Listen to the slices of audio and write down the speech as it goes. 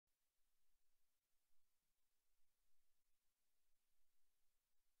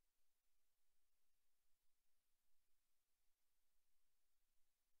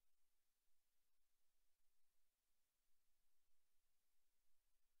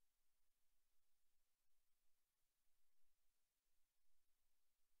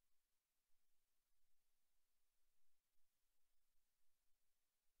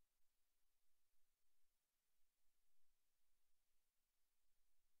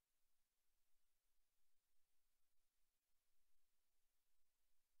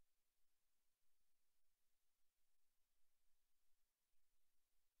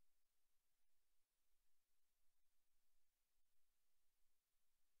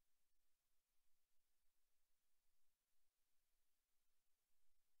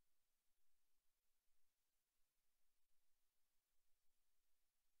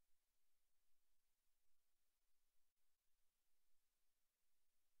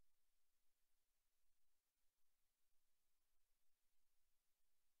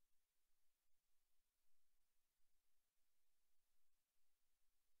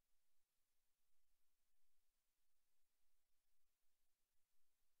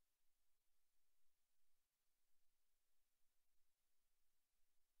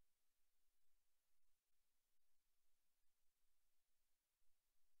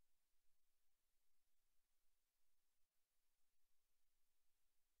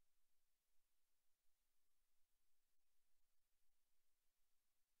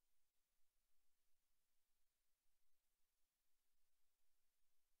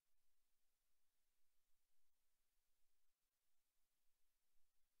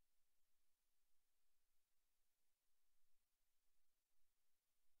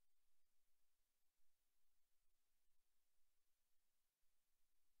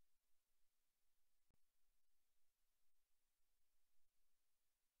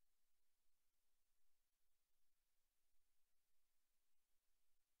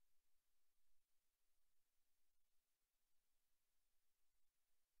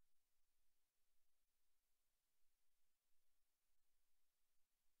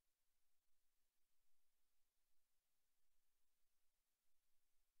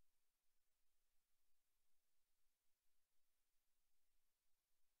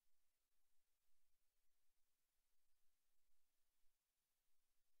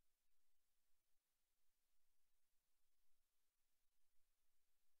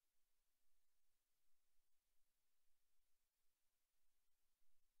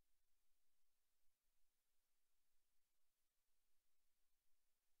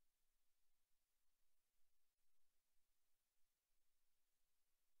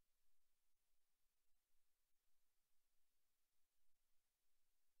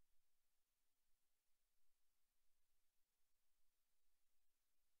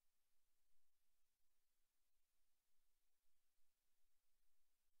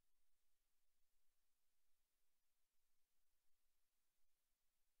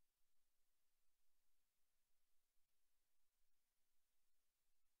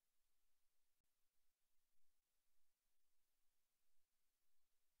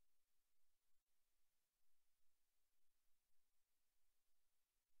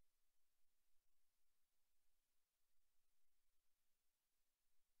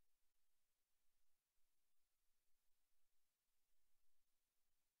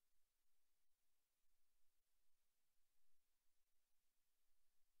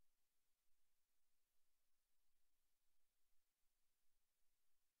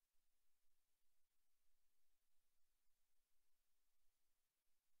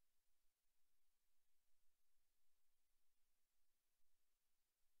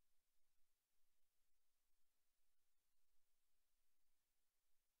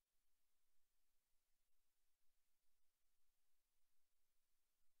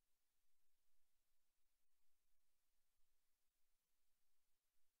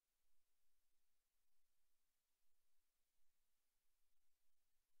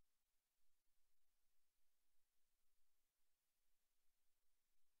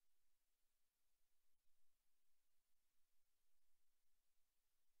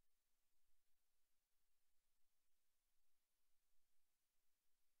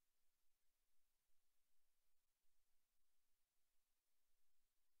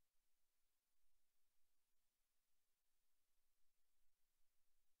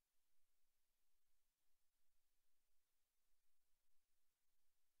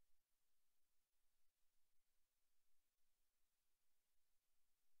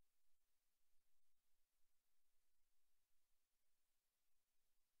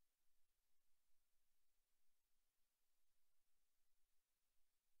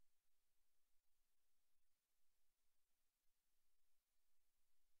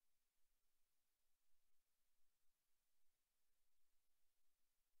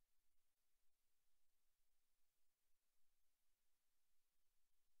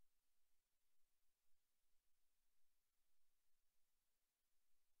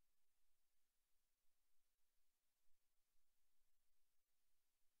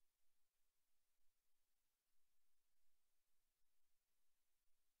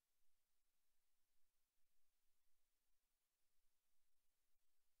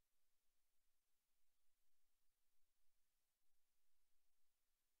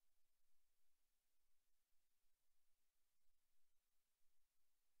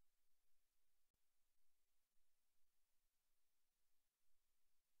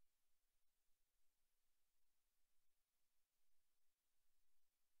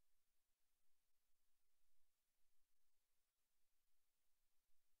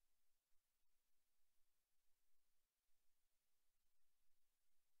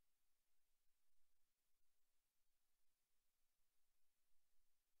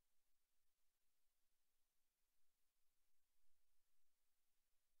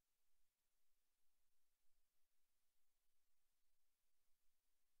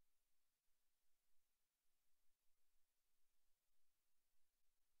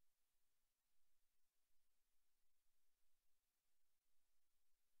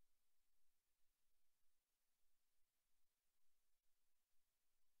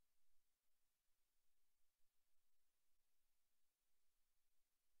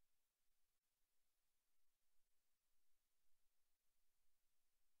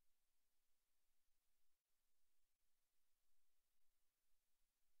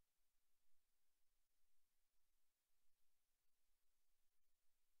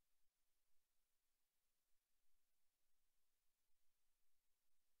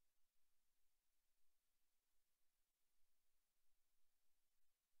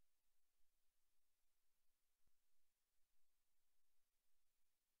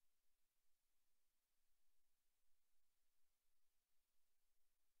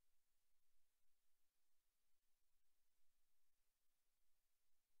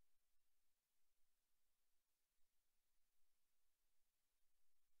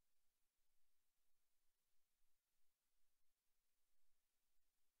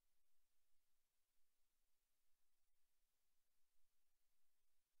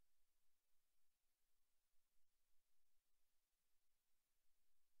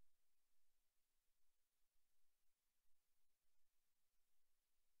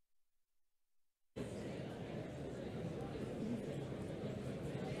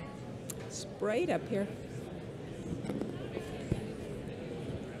It's bright up here.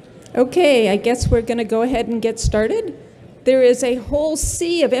 Okay, I guess we're going to go ahead and get started. There is a whole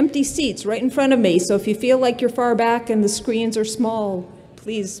sea of empty seats right in front of me, so if you feel like you're far back and the screens are small,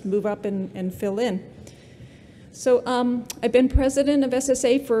 please move up and fill in. So I've been president of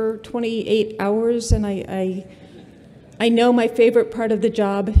SSA for 28 hours, and I know my favorite part of the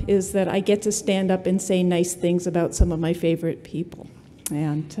job is that I get to stand up and say nice things about some of my favorite people.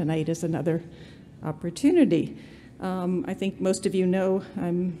 And tonight is another opportunity. I think most of you know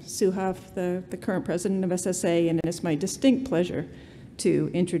I'm Suhaf, the current president of SSA, and it's my distinct pleasure to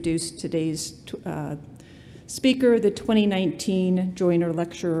introduce today's speaker, the 2019 Joyner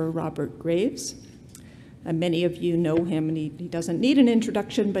lecturer, Robert Graves. Many of you know him, and he doesn't need an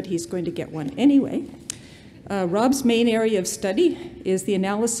introduction, but he's going to get one anyway. Rob's main area of study is the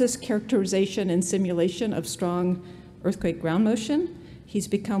analysis, characterization, and simulation of strong earthquake ground motion. He's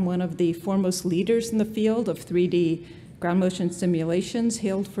become one of the foremost leaders in the field of 3D ground motion simulations,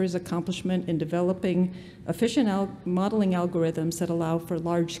 hailed for his accomplishment in developing efficient modeling algorithms that allow for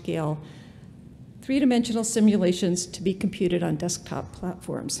large-scale three-dimensional simulations to be computed on desktop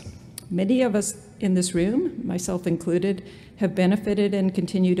platforms. Many of us in this room, myself included, have benefited and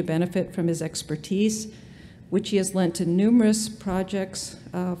continue to benefit from his expertise, which he has lent to numerous projects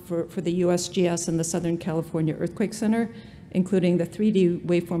for the USGS and the Southern California Earthquake Center, including the 3D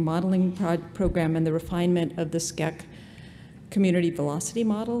waveform modeling program and the refinement of the SCEC community velocity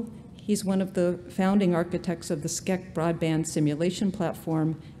model. He's one of the founding architects of the SCEC broadband simulation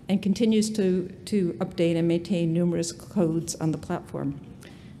platform and continues to update and maintain numerous codes on the platform.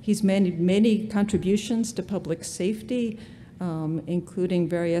 He's made many contributions to public safety, including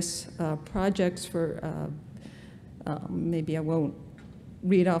various projects for, maybe I won't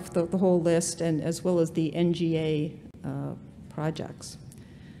read off the whole list, and as well as the NGA projects.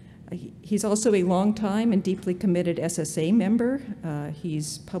 He's also a longtime and deeply committed SSA member.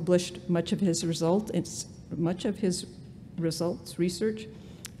 He's published much of his results research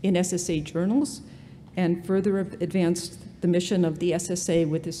in SSA journals, and further advanced the mission of the SSA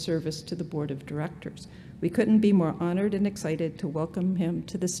with his service to the board of directors. We couldn't be more honored and excited to welcome him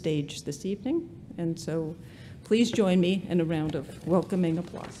to the stage this evening, and so please join me in a round of welcoming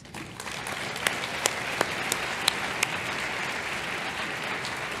applause.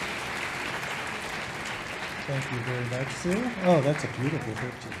 Thank you very much, Sue. Oh, that's a beautiful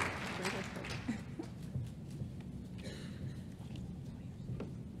picture.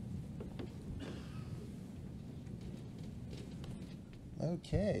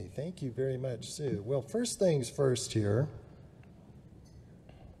 Okay, thank you very much, Sue. Well, first things first here.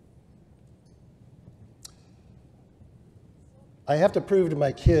 I have to prove to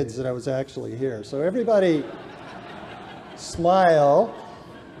my kids that I was actually here. So everybody smile.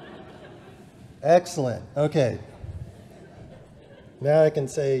 Excellent. Okay. Now I can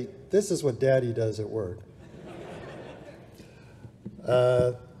say, this is what Daddy does at work.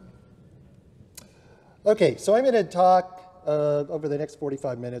 Okay, so I'm going to talk over the next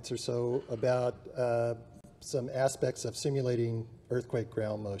 45 minutes or so about some aspects of simulating earthquake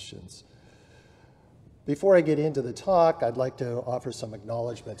ground motions. Before I get into the talk, I'd like to offer some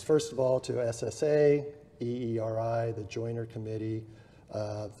acknowledgments. First of all, to SSA, EERI, the Joyner Committee,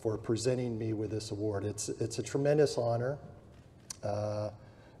 for presenting me with this award. It's a tremendous honor,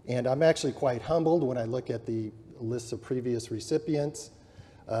 and I'm actually quite humbled when I look at the lists of previous recipients,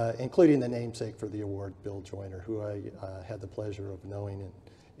 including the namesake for the award, Bill Joyner, who I had the pleasure of knowing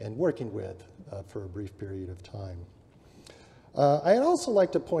and working with for a brief period of time. I'd also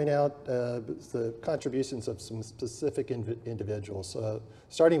like to point out the contributions of some specific individuals,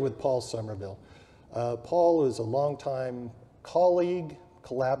 starting with Paul Somerville. Paul is a longtime colleague,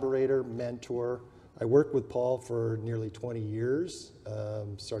 collaborator, mentor. I worked with Paul for nearly 20 years,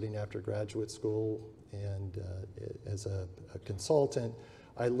 starting after graduate school, and as a consultant.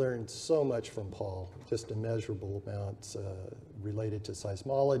 I learned so much from Paul, just immeasurable amounts related to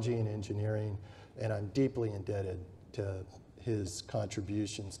seismology and engineering, and I'm deeply indebted to his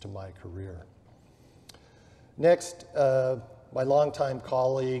contributions to my career. Next, my longtime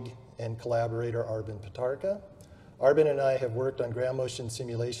colleague and collaborator, Arben Pitarka. Arben and I have worked on ground motion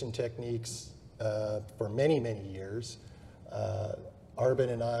simulation techniques for many, many years. Arben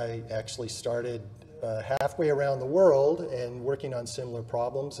and I actually started halfway around the world and working on similar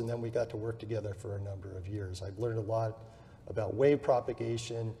problems, and then we got to work together for a number of years. I've learned a lot about wave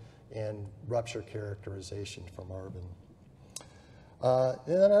propagation and rupture characterization from Arben. And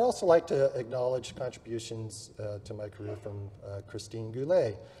then I'd also like to acknowledge contributions to my career from Christine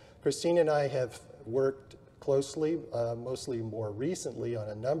Goulet. Christine and I have worked closely, mostly more recently, on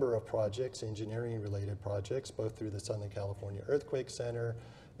a number of projects, engineering-related projects, both through the Southern California Earthquake Center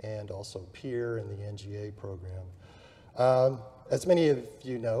and also PEER and the NGA program. As many of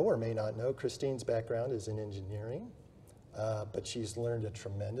you know or may not know, Christine's background is in engineering, but she's learned a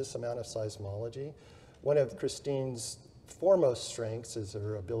tremendous amount of seismology. One of Christine's foremost strengths is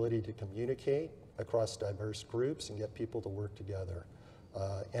her ability to communicate across diverse groups and get people to work together.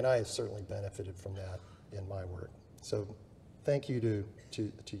 And I have certainly benefited from that in my work. So thank you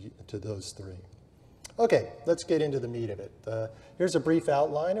to those three. Okay, let's get into the meat of it. Here's a brief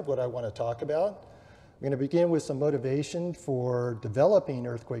outline of what I want to talk about. I'm going to begin with some motivation for developing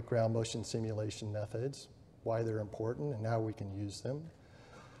earthquake ground motion simulation methods, why they're important and how we can use them.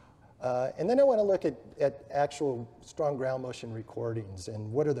 And then I want to look at actual strong ground motion recordings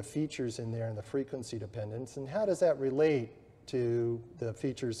and what are the features in there and the frequency dependence, and how does that relate to the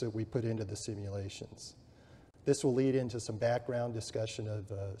features that we put into the simulations. This will lead into some background discussion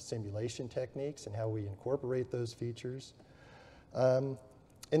of simulation techniques and how we incorporate those features.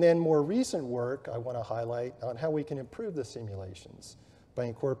 And then more recent work I want to highlight on how we can improve the simulations by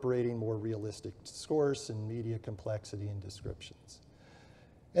incorporating more realistic source and media complexity and descriptions.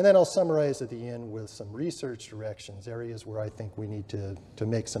 And then I'll summarize at the end with some research directions, areas where I think we need to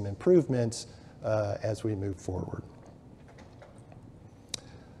make some improvements as we move forward.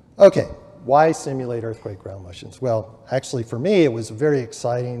 Okay, why simulate earthquake ground motions? Well, actually for me it was very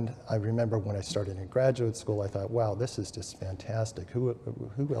exciting. I remember when I started in graduate school, I thought, wow, this is just fantastic. Who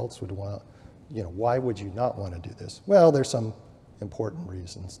else would want, why would you not want to do this? Well, there's some important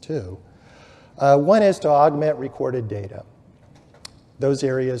reasons too. One is to augment recorded data. Those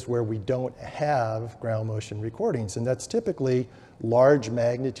areas where we don't have ground motion recordings, and that's typically large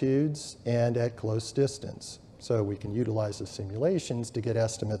magnitudes and at close distance. So we can utilize the simulations to get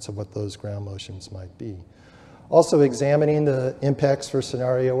estimates of what those ground motions might be. Also examining the impacts for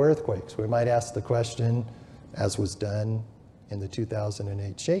scenario earthquakes. We might ask the question, as was done in the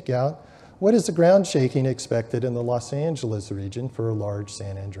 2008 shakeout, what is the ground shaking expected in the Los Angeles region for a large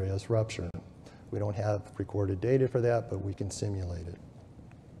San Andreas rupture? We don't have recorded data for that, but we can simulate it.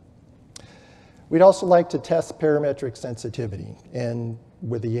 We'd also like to test parametric sensitivity, and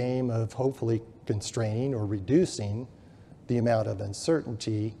with the aim of hopefully constraining or reducing the amount of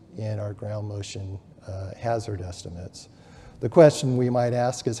uncertainty in our ground motion hazard estimates. The question we might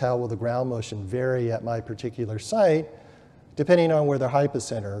ask is, how will the ground motion vary at my particular site depending on where the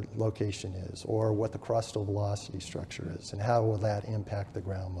hypocenter location is or what the crustal velocity structure is, and how will that impact the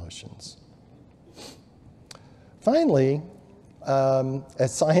ground motions? Finally,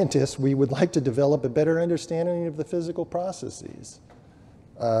 as scientists, we would like to develop a better understanding of the physical processes.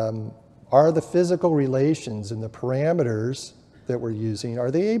 Are the physical relations and the parameters that we're using,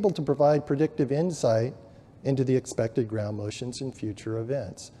 are they able to provide predictive insight into the expected ground motions in future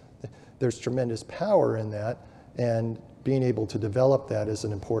events? There's tremendous power in that, and being able to develop that is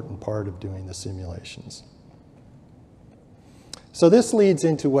an important part of doing the simulations. So this leads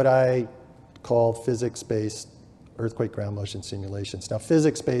into what I call physics-based earthquake ground motion simulations. Now,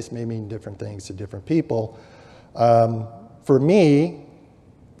 physics-based may mean different things to different people. For me,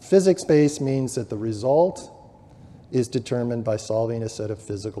 physics-based means that the result is determined by solving a set of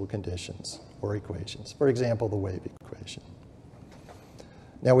physical conditions or equations. For example, the wave equation.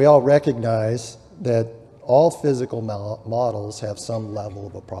 Now, we all recognize that all physical models have some level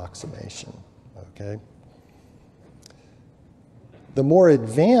of approximation, okay? The more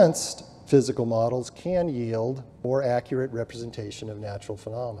advanced physical models can yield more accurate representation of natural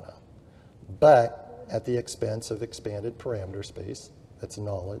phenomena, but at the expense of expanded parameter space, that's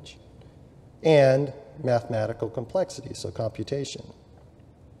knowledge, and mathematical complexity, so computation.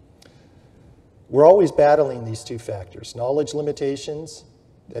 We're always battling these two factors: knowledge limitations,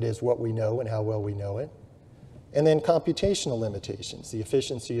 that is what we know and how well we know it, and then computational limitations, the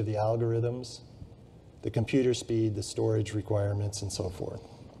efficiency of the algorithms, the computer speed, the storage requirements, and so forth.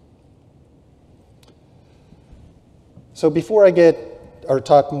 So before I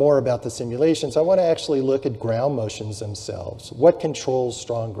talk more about the simulations, I want to actually look at ground motions themselves. What controls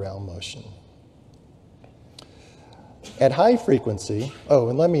strong ground motion? At high frequency,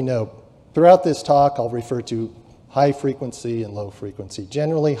 and let me note, throughout this talk I'll refer to high frequency and low frequency.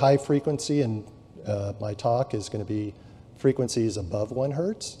 Generally, high frequency in my talk is going to be frequencies above 1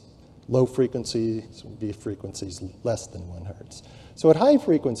 hertz. Low frequencies will be frequencies less than 1 hertz. So at high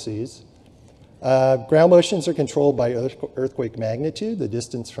frequencies, ground motions are controlled by earthquake magnitude, the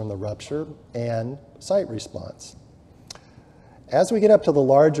distance from the rupture, and site response. As we get up to the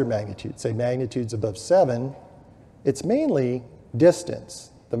larger magnitudes, say magnitudes above 7, it's mainly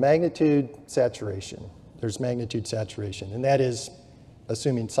distance, the magnitude saturation, there's magnitude saturation, and that is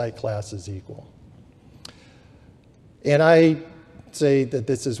assuming site class is equal. And I say that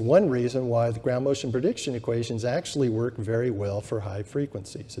this is one reason why the ground motion prediction equations actually work very well for high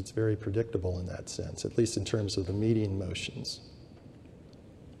frequencies. It's very predictable in that sense, at least in terms of the median motions.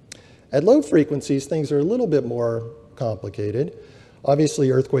 At low frequencies, things are a little bit more complicated.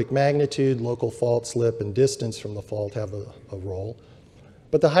 Obviously, earthquake magnitude, local fault slip, and distance from the fault have a role.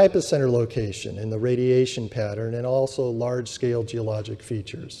 But the hypocenter location and the radiation pattern, and also large-scale geologic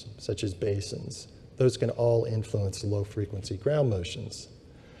features, such as basins, those can all influence the low-frequency ground motions.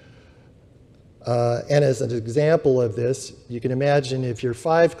 And as an example of this, you can imagine if you're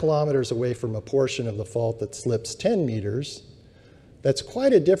 5 kilometers away from a portion of the fault that slips 10 meters, that's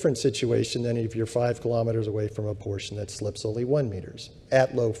quite a different situation than if you're 5 kilometers away from a portion that slips only 1 meter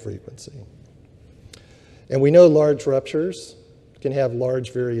at low frequency. And we know large ruptures can have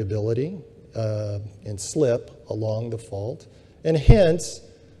large variability in slip along the fault, and hence,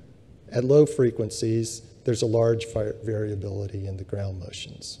 at low frequencies, there's a large variability in the ground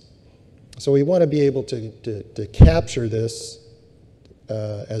motions. So we want to be able to capture this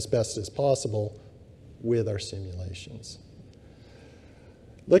as best as possible with our simulations.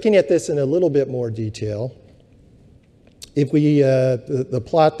 Looking at this in a little bit more detail, if we, the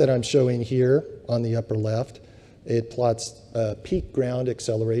plot that I'm showing here on the upper left, it plots peak ground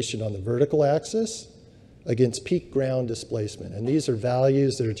acceleration on the vertical axis against peak ground displacement. And these are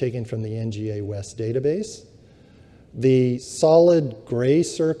values that are taken from the NGA West database. The solid gray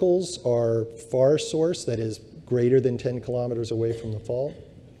circles are far source, that is greater than 10 kilometers away from the fault.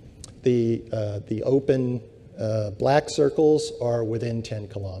 The open black circles are within 10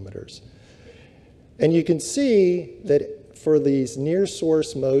 kilometers. And you can see that for these near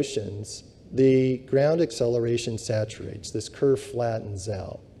source motions, the ground acceleration saturates. This curve flattens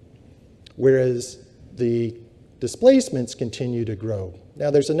out, whereas the displacements continue to grow.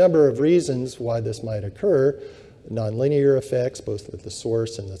 Now, there's a number of reasons why this might occur. Nonlinear effects, both with the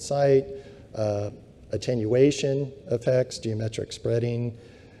source and the site, attenuation effects, geometric spreading.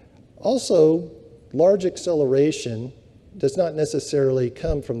 Also, large acceleration does not necessarily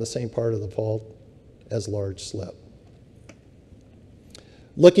come from the same part of the fault as large slip.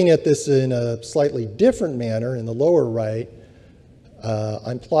 Looking at this in a slightly different manner, in the lower right,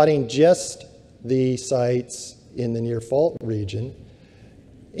 I'm plotting just the sites in the near fault region,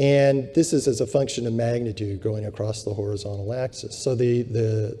 and this is as a function of magnitude going across the horizontal axis. So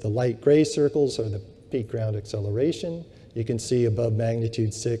the light gray circles are the peak ground acceleration. You can see above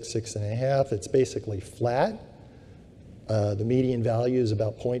magnitude 6, 6.5, it's basically flat. The median value is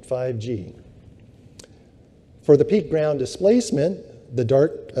about 0.5 G. For the peak ground displacement, the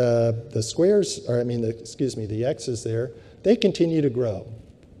dark, the squares, or I mean, the X's there, they continue to grow,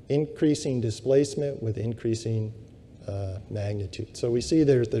 increasing displacement with increasing magnitude. So we see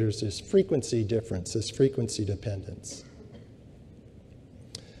there's this frequency difference, this frequency dependence.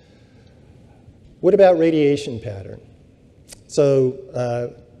 What about radiation pattern?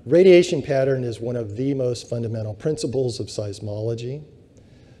 So radiation pattern is one of the most fundamental principles of seismology.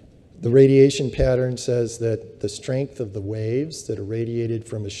 The radiation pattern says that the strength of the waves that are radiated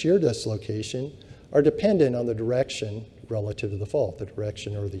from a shear dislocation are dependent on the direction relative to the fault, the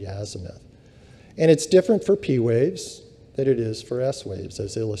direction or the azimuth. And it's different for P waves than it is for S waves,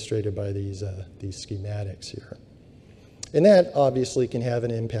 as illustrated by these schematics here. And that obviously can have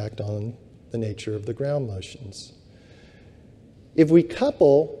an impact on the nature of the ground motions. If we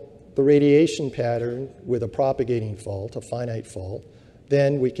couple the radiation pattern with a propagating fault, a finite fault,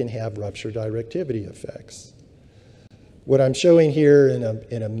 then we can have rupture directivity effects. What I'm showing here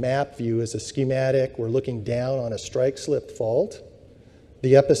in a map view is a schematic. We're looking down on a strike slip fault.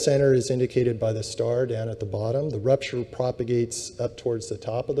 The epicenter is indicated by the star down at the bottom. The rupture propagates up towards the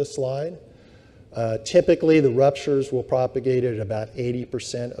top of the slide. Typically, the ruptures will propagate at about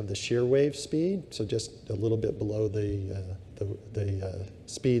 80% of the shear wave speed, so just a little bit below the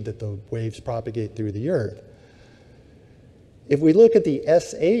speed that the waves propagate through the earth. If we look at the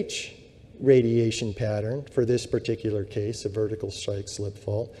SH radiation pattern for this particular case, a vertical strike slip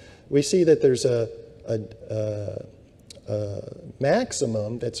fault, we see that there's a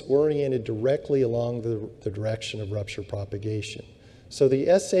maximum that's oriented directly along the direction of rupture propagation. So the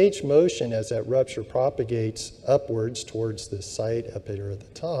SH motion, as that rupture propagates upwards towards this site up here at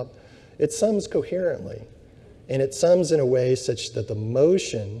the top, it sums coherently. And it sums in a way such that the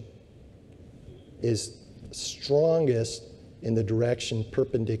motion is strongest in the direction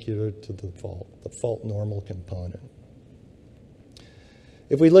perpendicular to the fault normal component.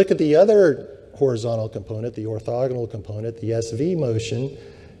 If we look at the other horizontal component, the orthogonal component, the SV motion,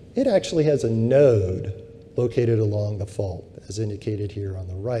 it actually has a node located along the fault, as indicated here on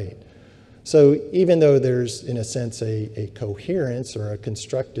the right. So even though there's, in a sense, a coherence or a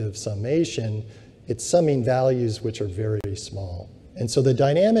constructive summation, it's summing values which are very small. And so the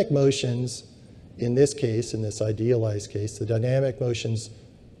dynamic motions, in this case, in this idealized case, the dynamic motions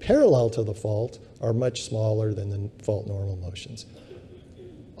parallel to the fault are much smaller than the fault normal motions.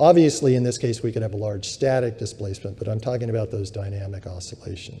 Obviously, in this case, we could have a large static displacement, but I'm talking about those dynamic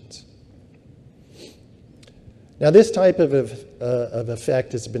oscillations. Now, this type of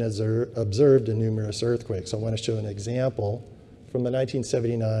effect has been observed in numerous earthquakes. I want to show an example from the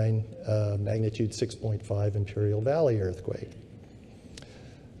 1979 magnitude 6.5 Imperial Valley earthquake.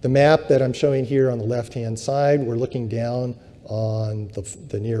 The map that I'm showing here on the left-hand side, we're looking down on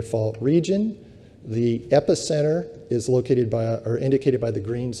the near fault region. The epicenter is located by, or indicated by the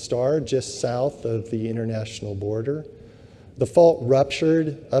green star just south of the international border. The fault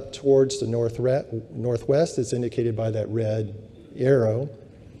ruptured up towards the northwest, is indicated by that red arrow.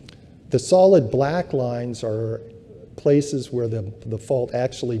 The solid black lines are places where the fault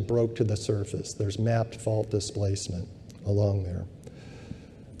actually broke to the surface. There's mapped fault displacement along there.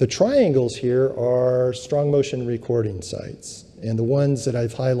 The triangles here are strong motion recording sites, and the ones that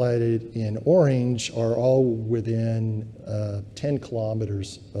I've highlighted in orange are all within 10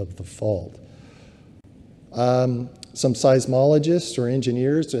 kilometers of the fault. Some seismologists or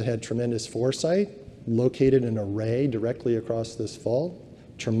engineers that had tremendous foresight located an array directly across this fault.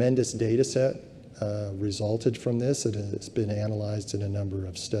 Tremendous data set resulted from this. It has been analyzed in a number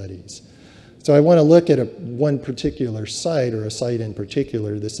of studies. So I want to look at one particular site, or a site in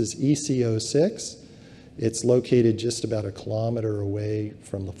particular. This is EC06. It's located just about a kilometer away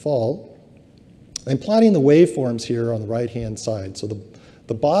from the fault. I'm plotting the waveforms here on the right-hand side. So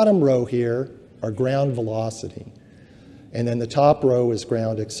the bottom row here are ground velocity, and then the top row is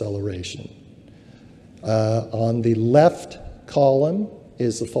ground acceleration. On the left column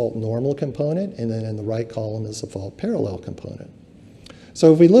is the fault normal component, and then in the right column is the fault parallel component.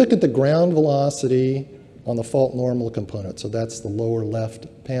 So if we look at the ground velocity on the fault normal component, so that's the lower left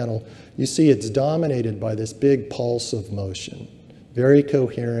panel, you see it's dominated by this big pulse of motion. Very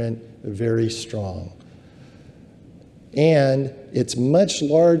coherent, very strong. And it's much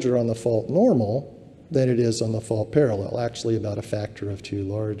larger on the fault normal than it is on the fault parallel, actually about a factor of 2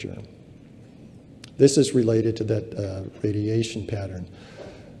 larger. This is related to that radiation pattern.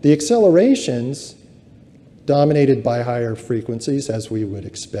 The accelerations dominated by higher frequencies, as we would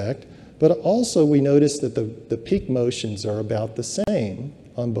expect, but also we notice that the peak motions are about the same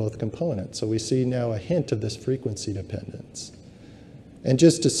on both components. So we see now a hint of this frequency dependence. And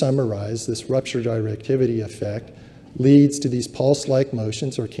just to summarize, this rupture directivity effect leads to these pulse-like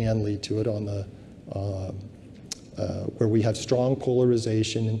motions, or can lead to it, on the where we have strong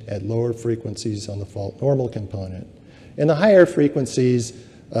polarization at lower frequencies on the fault normal component. And the higher frequencies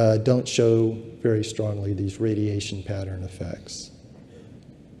don't show very strongly these radiation pattern effects.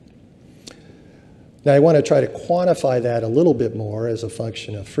 Now I want to try to quantify that a little bit more as a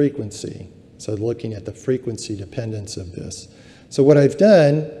function of frequency. So looking at the frequency dependence of this. So what I've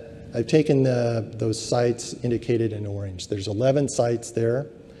done, I've taken those sites indicated in orange. There's 11 sites there.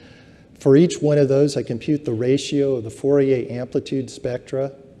 For each one of those, I compute the ratio of the Fourier amplitude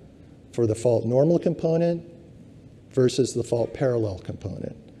spectra for the fault normal component versus the fault parallel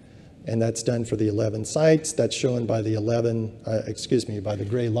component. And that's done for the 11 sites. That's shown by the by the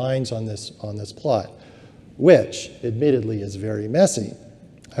gray lines on this plot, which admittedly is very messy.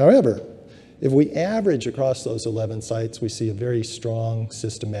 However, if we average across those 11 sites, we see a very strong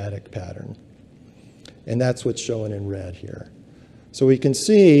systematic pattern. And that's what's shown in red here. So we can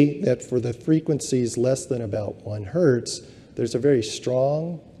see that for the frequencies less than about 1 hertz, there's a very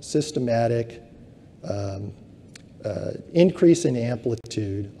strong systematic increase in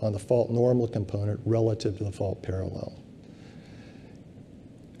amplitude on the fault normal component relative to the fault parallel.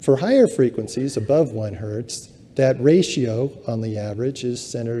 For higher frequencies, above 1 hertz, that ratio on the average is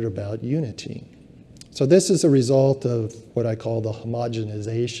centered about unity. So this is a result of what I call the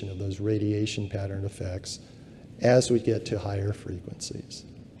homogenization of those radiation pattern effects as we get to higher frequencies.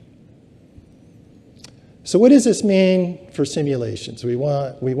 So what does this mean for simulations? We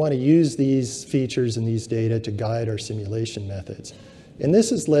want to use these features and these data to guide our simulation methods. And this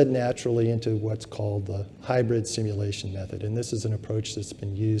has led naturally into what's called the hybrid simulation method. And this is an approach that's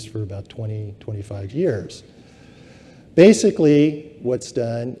been used for about 25 years. Basically, what's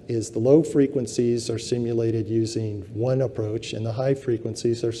done is the low frequencies are simulated using one approach, and the high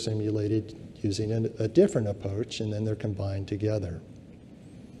frequencies are simulated using a different approach, and then they're combined together.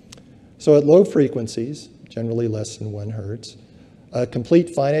 So at low frequencies, generally less than 1 hertz, A complete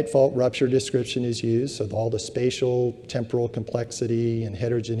finite fault rupture description is used, so all the spatial, temporal complexity and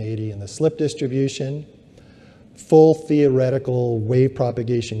heterogeneity in the slip distribution. Full theoretical wave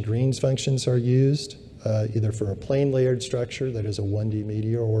propagation Green's functions are used, either for a plane layered structure that is a 1D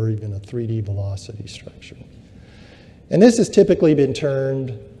meteor or even a 3D velocity structure. And this has typically been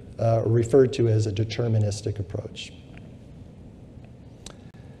termed or referred to as a deterministic approach.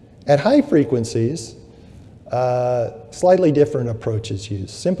 At high frequencies, slightly different approaches used.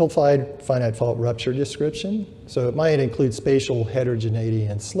 Simplified finite fault rupture description, so it might include spatial heterogeneity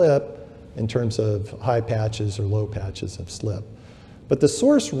and slip in terms of high patches or low patches of slip. But the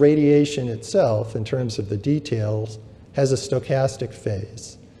source radiation itself, in terms of the details, has a stochastic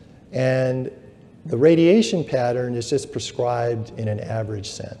phase. And the radiation pattern is just prescribed in an average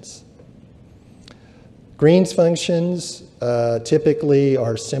sense. Green's functions typically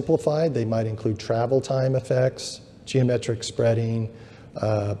are simplified. They might include travel time effects, geometric spreading,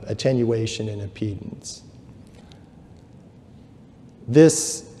 attenuation, and impedance.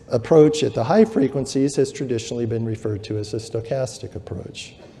 This approach at the high frequencies has traditionally been referred to as a stochastic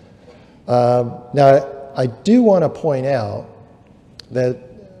approach. Now, I do want to point out that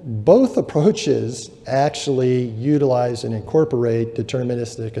both approaches actually utilize and incorporate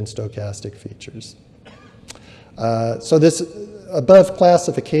deterministic and stochastic features. So this above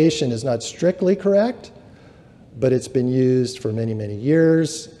classification is not strictly correct, but it's been used for many, many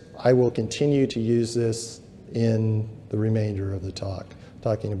years. I will continue to use this in the remainder of the talk,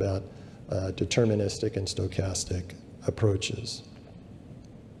 talking about deterministic and stochastic approaches.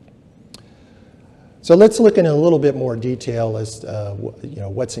 So let's look in a little bit more detail as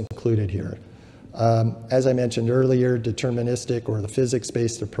what's included here. As I mentioned earlier, deterministic or the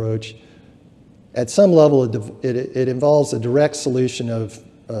physics-based approach, at some level it involves a direct solution of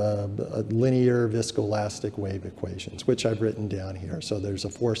linear viscoelastic wave equations, which I've written down here. So there's a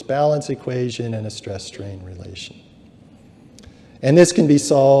force balance equation and a stress-strain relation. And this can be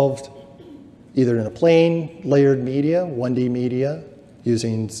solved either in a plane layered media, 1D media,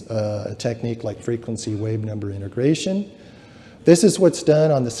 using a technique like frequency wave number integration. This is what's done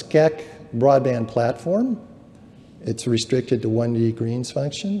on the SKEC broadband platform. It's restricted to 1D Green's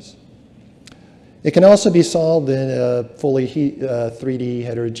functions. It can also be solved in a fully 3D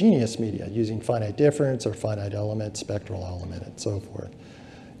heterogeneous media using finite difference or finite element, spectral element, and so forth.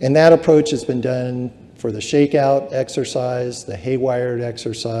 And that approach has been done for the shakeout exercise, the haywired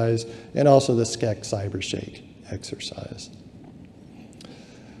exercise, and also the SKEC cybershake exercise.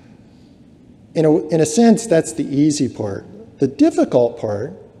 In a sense, that's the easy part. The difficult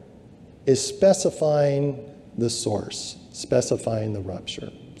part is specifying the source, specifying the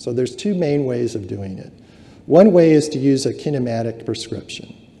rupture. So there's two main ways of doing it. One way is to use a kinematic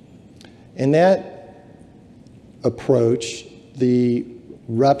prescription. In that approach, the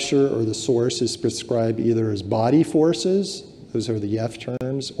rupture or the source is prescribed either as body forces, those are the F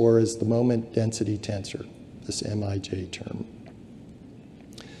terms, or as the moment density tensor, this MIJ term.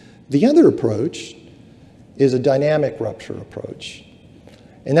 The other approach is a dynamic rupture approach.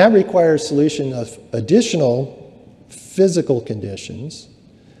 And that requires solution of additional physical conditions,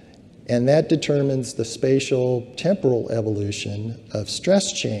 and that determines the spatial temporal evolution of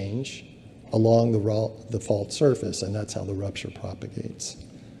stress change along the fault surface, and that's how the rupture propagates.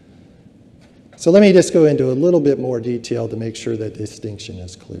 So let me just go into a little bit more detail to make sure that distinction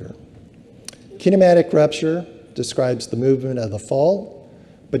is clear. Kinematic rupture describes the movement of the fault,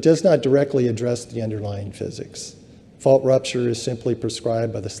 but does not directly address the underlying physics. Fault rupture is simply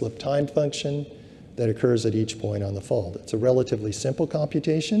prescribed by the slip time function that occurs at each point on the fault. It's a relatively simple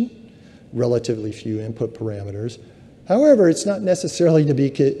computation, relatively few input parameters. However, it's not necessarily to be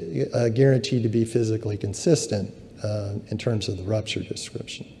guaranteed to be physically consistent in terms of the rupture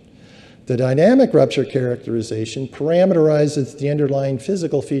description. The dynamic rupture characterization parameterizes the underlying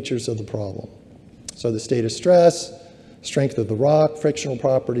physical features of the problem. So the state of stress, strength of the rock, frictional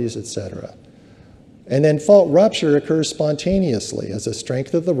properties, etc. And then fault rupture occurs spontaneously as the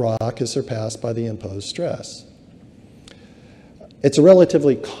strength of the rock is surpassed by the imposed stress. It's a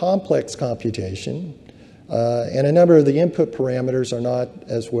relatively complex computation, and a number of the input parameters are not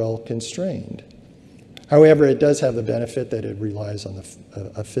as well constrained. However, it does have the benefit that it relies on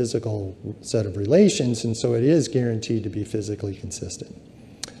a physical set of relations, and so it is guaranteed to be physically consistent.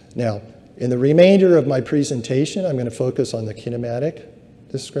 Now, in the remainder of my presentation, I'm going to focus on the kinematic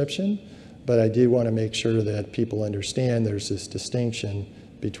description, but I do want to make sure that people understand there's this distinction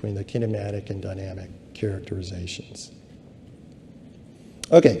between the kinematic and dynamic characterizations.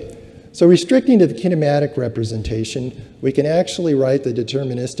 Okay, so restricting to the kinematic representation, we can actually write the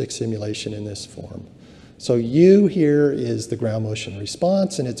deterministic simulation in this form. So U here is the ground motion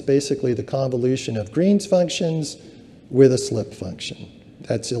response, and it's basically the convolution of Green's functions with a slip function.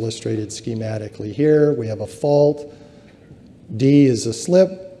 That's illustrated schematically here. We have a fault. D is a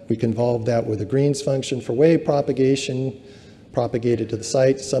slip. We convolve that with a Green's function for wave propagation, propagated to the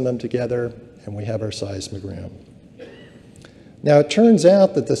site, sum them together, and we have our seismogram. Now, it turns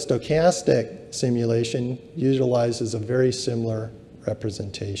out that the stochastic simulation utilizes a very similar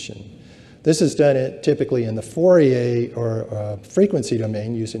representation. This is done typically in the Fourier or frequency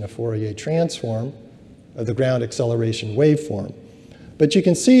domain using a Fourier transform of the ground acceleration waveform. But you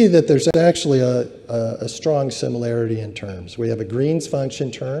can see that there's actually a strong similarity in terms. We have a Green's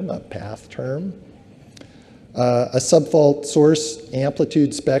function term, a path term, a subfault source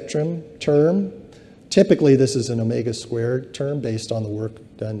amplitude spectrum term. Typically, this is an omega squared term based on the work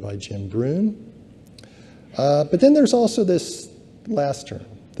done by Jim Brune. But then there's also this last term,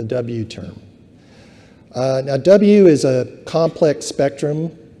 the W term. Now, W is a complex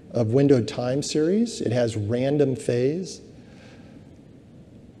spectrum of windowed time series. It has random phase.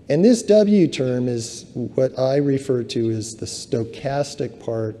 And this W term is what I refer to as the stochastic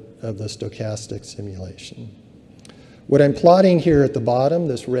part of the stochastic simulation. What I'm plotting here at the bottom,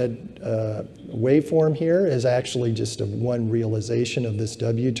 this red waveform here, is actually just one realization of this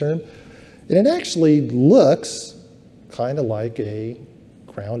W term. And it actually looks kind of like a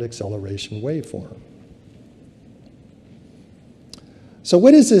ground acceleration waveform. So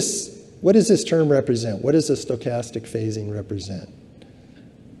what does this term represent? What does the stochastic phasing represent?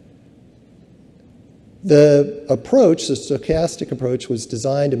 The approach, the stochastic approach, was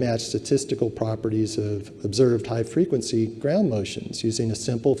designed to match statistical properties of observed high-frequency ground motions using a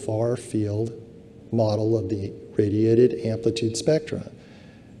simple far-field model of the radiated amplitude spectra.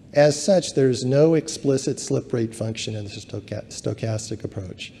 As such, there's no explicit slip rate function in the stochastic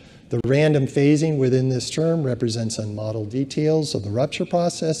approach. The random phasing within this term represents unmodeled details of the rupture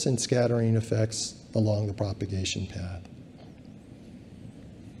process and scattering effects along the propagation path.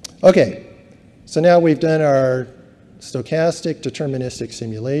 Okay, so now we've done our stochastic deterministic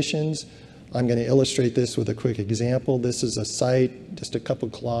simulations. I'm going to illustrate this with a quick example. This is a site just a couple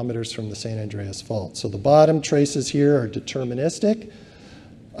kilometers from the San Andreas Fault. So the bottom traces here are deterministic.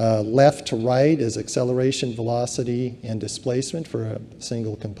 Left to right is acceleration, velocity, and displacement for a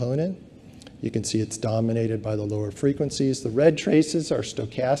single component. You can see it's dominated by the lower frequencies. The red traces are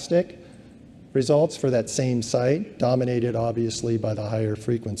stochastic results for that same site, dominated obviously by the higher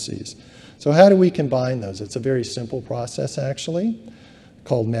frequencies. So how do we combine those? It's a very simple process actually,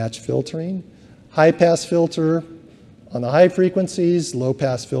 called match filtering. High pass filter on the high frequencies, low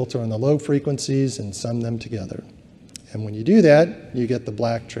pass filter on the low frequencies, and sum them together. And when you do that, you get the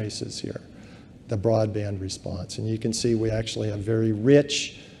black traces here, the broadband response. And you can see we actually have very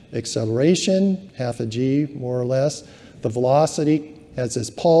rich acceleration, half a g more or less. The velocity has this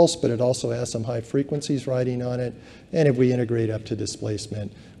pulse, but it also has some high frequencies riding on it. And if we integrate up to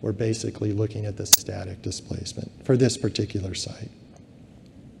displacement, we're basically looking at the static displacement for this particular site.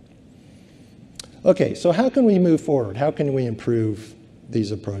 Okay, so how can we move forward? How can we improve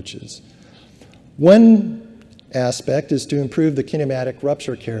these approaches? One aspect is to improve the kinematic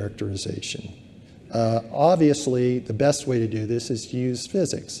rupture characterization. Obviously, the best way to do this is to use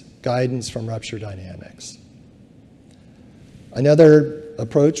physics, guidance from rupture dynamics. Another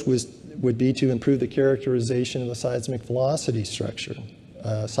approach would be to improve the characterization of the seismic velocity structure,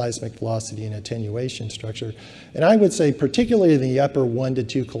 seismic velocity and attenuation structure. And I would say particularly in the upper 1 to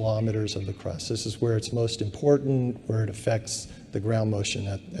 2 kilometers of the crust. This is where it's most important, where it affects the ground motion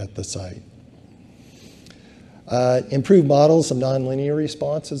at the site. Improved models of nonlinear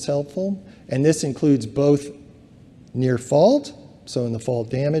response is helpful, and this includes both near fault, so in the fault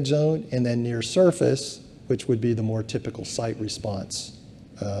damage zone, and then near surface, which would be the more typical site response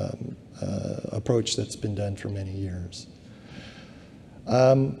approach that's been done for many years.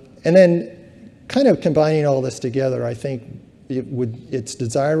 And then kind of combining all this together, I think it's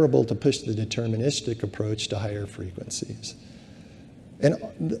desirable to push the deterministic approach to higher frequencies. And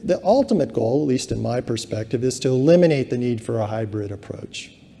the ultimate goal, at least in my perspective, is to eliminate the need for a hybrid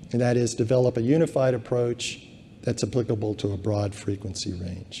approach. And that is develop a unified approach that's applicable to a broad frequency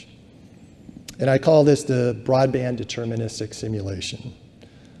range. And I call this the broadband deterministic simulation.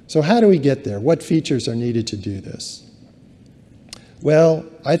 So how do we get there? What features are needed to do this? Well,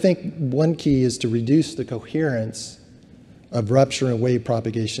 I think one key is to reduce the coherence of rupture and wave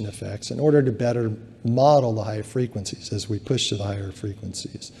propagation effects in order to better model the higher frequencies as we push to the higher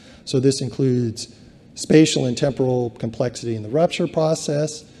frequencies. So this includes spatial and temporal complexity in the rupture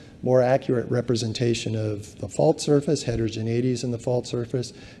process, more accurate representation of the fault surface, heterogeneities in the fault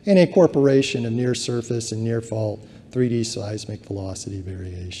surface, and incorporation of near surface and near fault 3D seismic velocity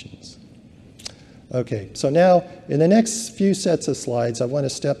variations. Okay, so now in the next few sets of slides, I want to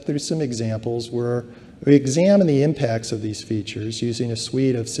step through some examples where we examine the impacts of these features using a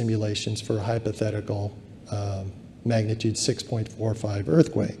suite of simulations for a hypothetical magnitude 6.45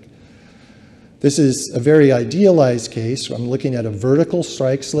 earthquake. This is a very idealized case. I'm looking at a vertical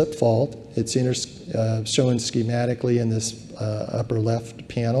strike-slip fault. It's shown schematically in this upper left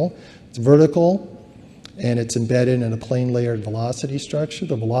panel. It's vertical, and it's embedded in a plane layered velocity structure.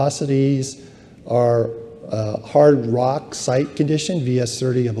 The velocities are hard rock site condition,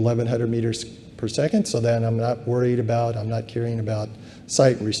 VS30 of 1,100 meters per second, so then I'm not caring about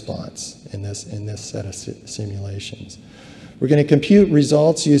site response in this set of simulations. We're going to compute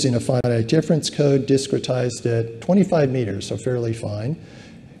results using a finite difference code discretized at 25 meters, so fairly fine.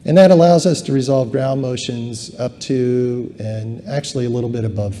 And that allows us to resolve ground motions up to and actually a little bit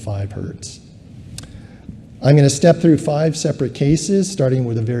above 5 hertz. I'm going to step through 5 separate cases, starting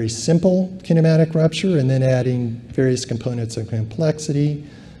with a very simple kinematic rupture and then adding various components of complexity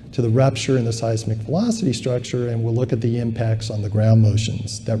to the rupture and the seismic velocity structure, and we'll look at the impacts on the ground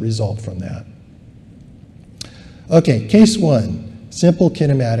motions that result from that. Okay, case 1, simple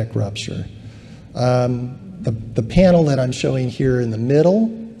kinematic rupture. The panel that I'm showing here in the middle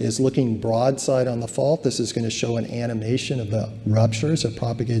is looking broadside on the fault. This is going to show an animation of the rupture as it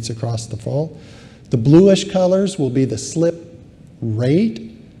propagates across the fault. The bluish colors will be the slip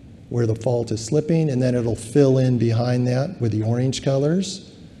rate, where the fault is slipping, and then it'll fill in behind that with the orange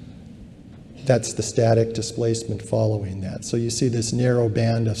colors. That's the static displacement following that. So you see this narrow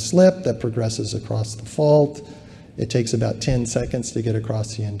band of slip that progresses across the fault. It takes about 10 seconds to get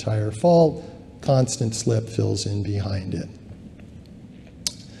across the entire fault. Constant slip fills in behind it.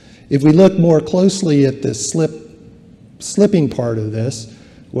 If we look more closely at the slipping part of this,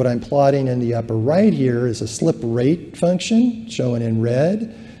 what I'm plotting in the upper right here is a slip rate function shown in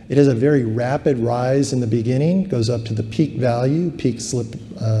red. It has a very rapid rise in the beginning, goes up to the peak value, peak slip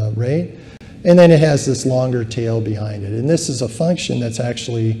rate, and then it has this longer tail behind it. And this is a function that's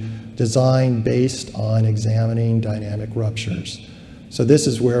actually designed based on examining dynamic ruptures. So this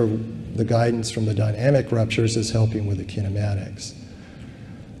is where the guidance from the dynamic ruptures is helping with the kinematics.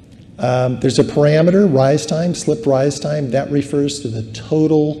 There's a parameter, rise time, slip rise time. That refers to the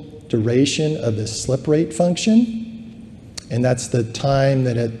total duration of the slip rate function. And that's the time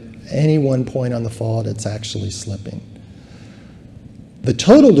that at any one point on the fault it's actually slipping. The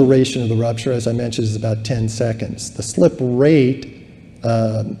total duration of the rupture, as I mentioned, is about 10 seconds. The slip rate,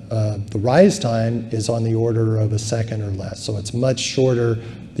 the rise time, is on the order of a second or less. So it's much shorter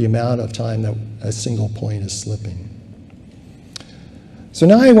the amount of time that a single point is slipping. So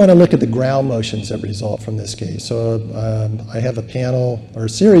now I want to look at the ground motions that result from this case. So I have a panel, or a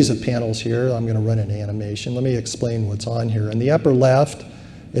series of panels here. I'm going to run an animation. Let me explain what's on here. In the upper left,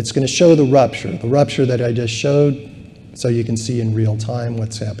 it's going to show the rupture that I just showed, so you can see in real time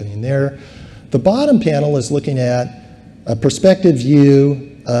what's happening there. The bottom panel is looking at a perspective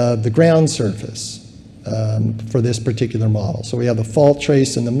view of the ground surface for this particular model. So we have the fault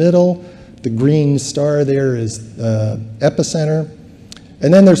trace in the middle. The green star there is epicenter.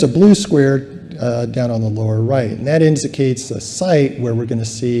 And then there's a blue square down on the lower right. And that indicates a site where we're going to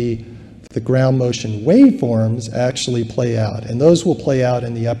see the ground motion waveforms actually play out. And those will play out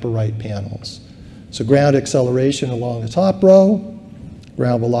in the upper right panels. So ground acceleration along the top row,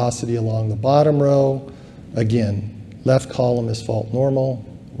 ground velocity along the bottom row. Again, left column is fault normal,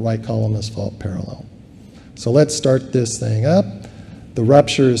 right column is fault parallel. So let's start this thing up. The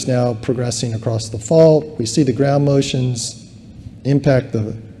rupture is now progressing across the fault. We see the ground motions impact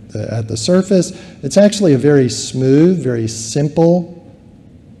at the surface. It's actually a very smooth, very simple,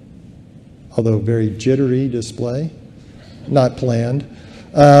 although very jittery display, not planned.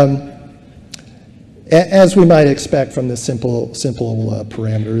 As we might expect from this simple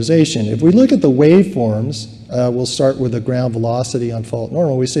parameterization. If we look at the waveforms, we'll start with the ground velocity on fault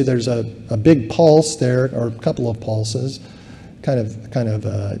normal. We see there's a big pulse there, or a couple of pulses, kind of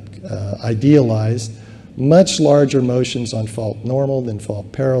idealized. Much larger motions on fault normal than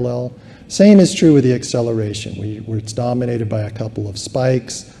fault parallel. Same is true with the acceleration, where it's dominated by a couple of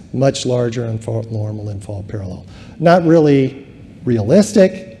spikes, much larger on fault normal than fault parallel. Not really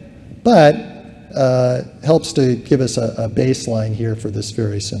realistic, but helps to give us a baseline here for this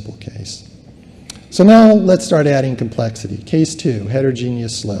very simple case. So now let's start adding complexity. Case 2,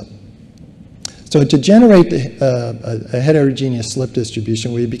 heterogeneous slip. So to generate a heterogeneous slip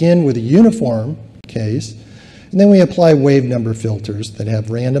distribution, we begin with a uniform case, And then we apply wave number filters that have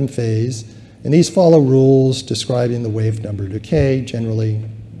random phase, and these follow rules describing the wave number decay, generally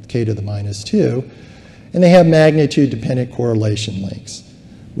k to the -2, and they have magnitude-dependent correlation links.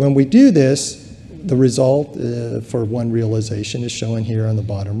 When we do this, the result for one realization is shown here on the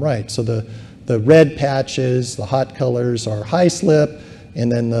bottom right. So the red patches, the hot colors are high slip, and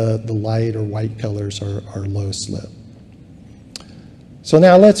then the light or white colors are low slip. So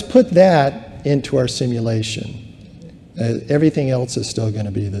now let's put that into our simulation. Everything else is still going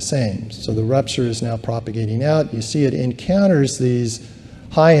to be the same. So the rupture is now propagating out. You see it encounters these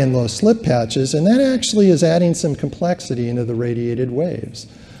high and low slip patches, and that actually is adding some complexity into the radiated waves.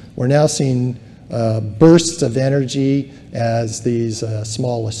 We're now seeing bursts of energy as these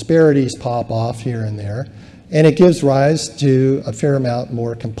small asperities pop off here and there, and it gives rise to a fair amount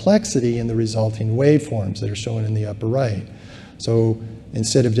more complexity in the resulting waveforms that are shown in the upper right. So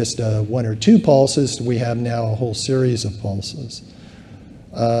instead of just 1 or 2 pulses, we have now a whole series of pulses.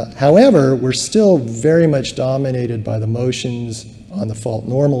 However, we're still very much dominated by the motions on the fault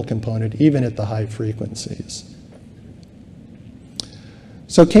normal component, even at the high frequencies.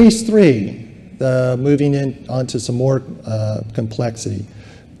 So case 3, moving onto some more complexity.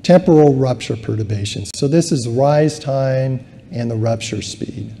 Temporal rupture perturbations. So this is rise time and the rupture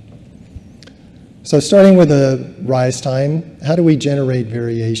speed. So starting with the rise time, how do we generate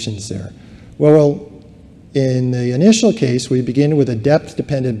variations there? Well, in the initial case, we begin with a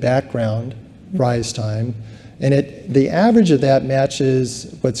depth-dependent background rise time, and the average of that matches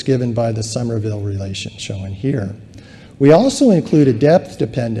what's given by the Somerville relation shown here. We also include a depth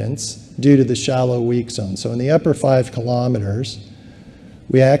dependence due to the shallow weak zone. So in the upper 5 kilometers,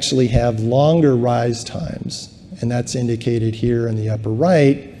 we actually have longer rise times, and that's indicated here in the upper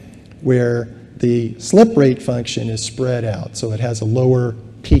right, where the slip rate function is spread out. So it has a lower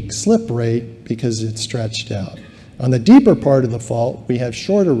peak slip rate because it's stretched out. On the deeper part of the fault, we have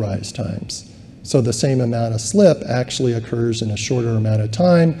shorter rise times. So the same amount of slip actually occurs in a shorter amount of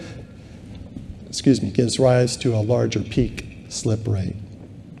time, gives rise to a larger peak slip rate.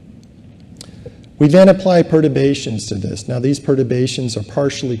 We then apply perturbations to this. Now these perturbations are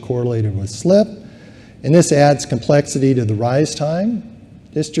partially correlated with slip, and this adds complexity to the rise time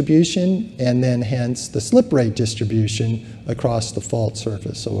distribution, and then hence the slip rate distribution across the fault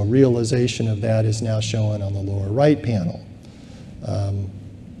surface. So a realization of that is now shown on the lower right panel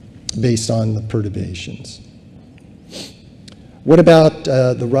based on the perturbations. What about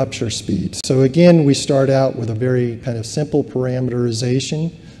the rupture speed? So again, we start out with a very kind of simple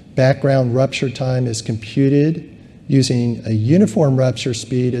parameterization. Background rupture time is computed using a uniform rupture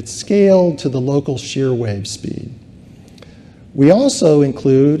speed. It's scaled to the local shear wave speed. We also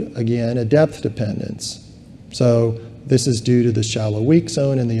include, again, a depth dependence. So this is due to the shallow weak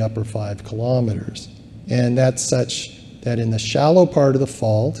zone in the upper 5 kilometers. And that's such that in the shallow part of the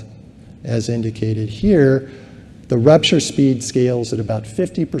fault, as indicated here, the rupture speed scales at about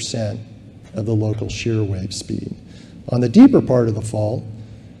 50% of the local shear wave speed. On the deeper part of the fault,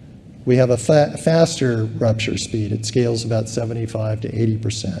 we have a faster rupture speed. It scales about 75 to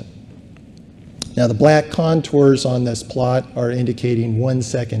 80%. Now the black contours on this plot are indicating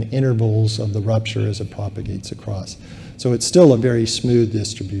 1-second intervals of the rupture as it propagates across. So it's still a very smooth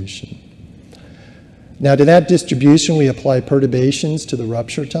distribution. Now to that distribution, we apply perturbations to the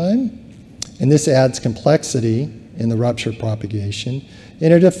rupture time, and this adds complexity in the rupture propagation,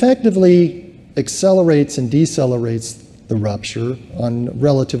 and it effectively accelerates and decelerates the rupture on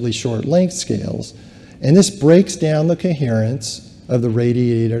relatively short length scales. And this breaks down the coherence of the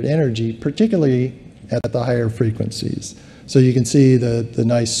radiated energy, particularly at the higher frequencies. So you can see the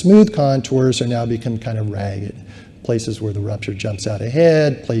nice smooth contours are now become kind of ragged. Places where the rupture jumps out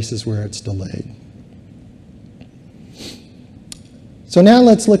ahead, places where it's delayed. So now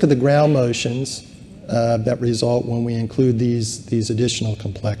let's look at the ground motions that result when we include these additional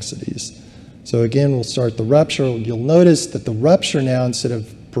complexities. So again, we'll start the rupture. You'll notice that the rupture now, instead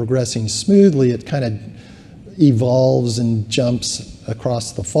of progressing smoothly, it kind of evolves and jumps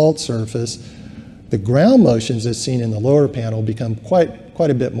across the fault surface. The ground motions, as seen in the lower panel, become quite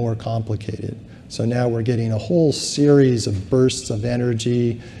a bit more complicated. So now we're getting a whole series of bursts of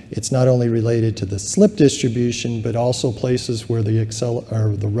energy. It's not only related to the slip distribution, but also places where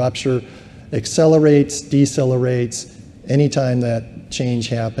the rupture accelerates, decelerates. Anytime that change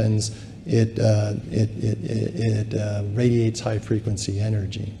happens, it radiates high frequency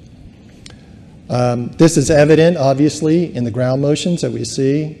energy. This is evident, obviously, in the ground motions that we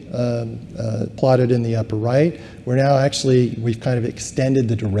see plotted in the upper right. We've kind of extended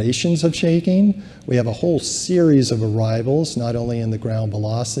the durations of shaking. We have a whole series of arrivals, not only in the ground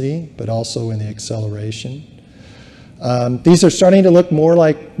velocity, but also in the acceleration. These are starting to look more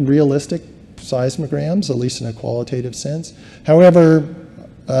like realistic seismograms, at least in a qualitative sense. However,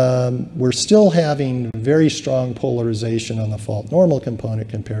 we're still having very strong polarization on the fault normal component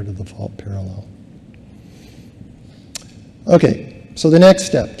compared to the fault parallel. Okay, so the next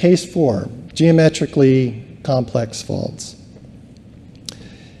step, case 4, geometrically complex faults.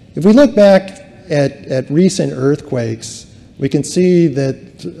 If we look back at recent earthquakes, we can see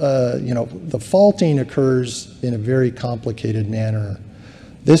that the faulting occurs in a very complicated manner.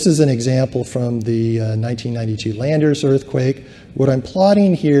 This is an example from the 1992 Landers earthquake. What I'm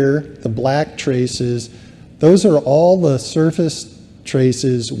plotting here, the black traces, those are all the surface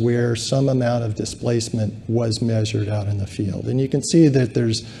traces where some amount of displacement was measured out in the field. And you can see that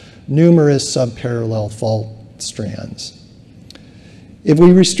there's numerous subparallel fault strands. If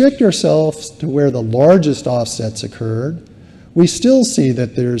we restrict ourselves to where the largest offsets occurred, we still see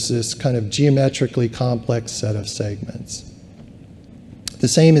that there's this kind of geometrically complex set of segments. The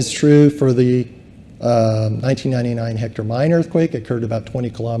same is true for the 1999 Hector Mine earthquake. It occurred about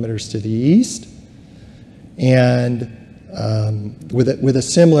 20 kilometers to the east, and with a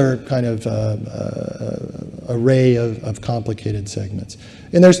similar kind of array of complicated segments.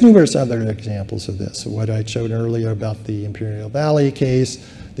 And there's numerous other examples of this. So what I showed earlier about the Imperial Valley case,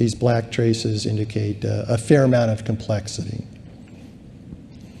 these black traces indicate a fair amount of complexity.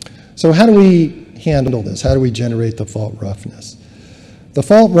 So how do we handle this? How do we generate the fault roughness? The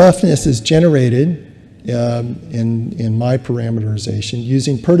fault roughness is generated in my parameterization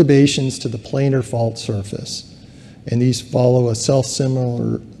using perturbations to the planar fault surface. And these follow a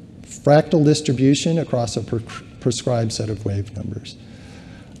self-similar fractal distribution across a prescribed set of wave numbers.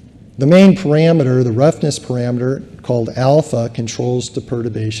 The main parameter, the roughness parameter, called alpha, controls the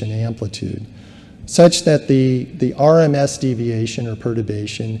perturbation amplitude, such that the RMS deviation or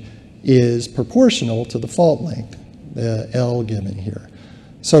perturbation is proportional to the fault length, the L given here.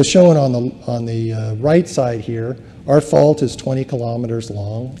 So shown on the right side here, our fault is 20 kilometers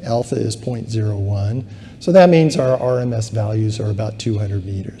long, alpha is 0.01. So that means our RMS values are about 200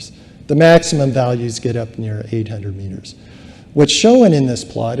 meters. The maximum values get up near 800 meters. What's shown in this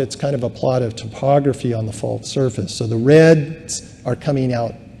plot, it's kind of a plot of topography on the fault surface. So the reds are coming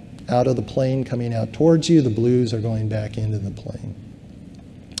out of the plane, coming out towards you. The blues are going back into the plane.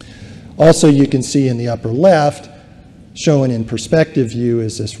 Also, you can see in the upper left, shown in perspective view,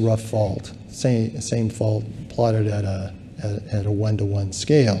 is this rough fault. Same fault plotted at a 1-to-1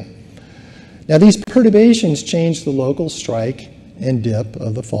 scale. Now, these perturbations change the local strike and dip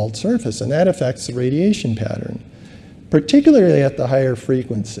of the fault surface, and that affects the radiation pattern, particularly at the higher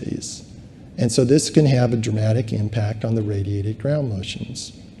frequencies. And so this can have a dramatic impact on the radiated ground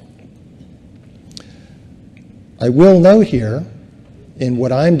motions. I will note here, in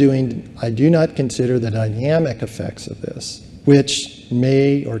what I'm doing, I do not consider the dynamic effects of this, which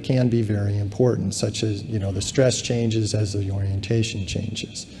may or can be very important, such as the stress changes as the orientation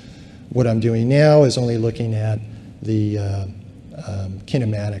changes. What I'm doing now is only looking at the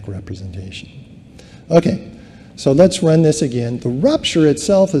kinematic representation. Okay, so let's run this again. The rupture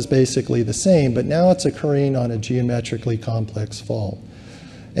itself is basically the same, but now it's occurring on a geometrically complex fault.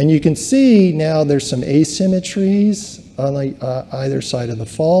 And you can see now there's some asymmetries on either side of the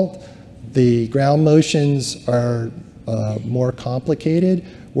fault. The ground motions are more complicated.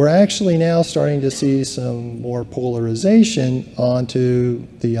 We're actually now starting to see some more polarization onto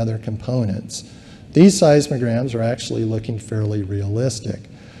the other components. These seismograms are actually looking fairly realistic.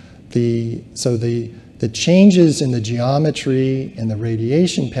 So the changes in the geometry and the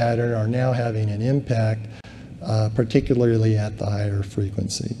radiation pattern are now having an impact, particularly at the higher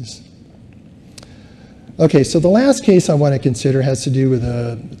frequencies. Okay, so the last case I want to consider has to do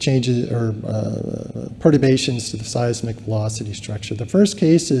with changes or perturbations to the seismic velocity structure. The first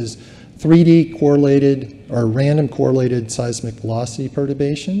case is 3D correlated or random correlated seismic velocity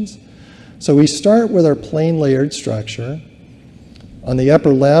perturbations. So we start with our plane layered structure. On the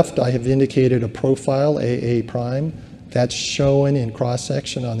upper left, I have indicated a profile, AA prime. That's shown in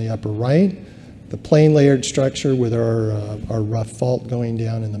cross-section on the upper right. The plane layered structure with our rough fault going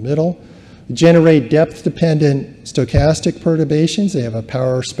down in the middle. Generate depth-dependent stochastic perturbations. They have a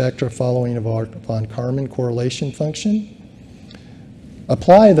power spectra following a von Karman correlation function.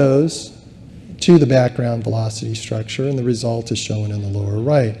 Apply those to the background velocity structure, and the result is shown in the lower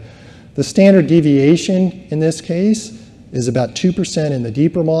right. The standard deviation in this case is about 2% in the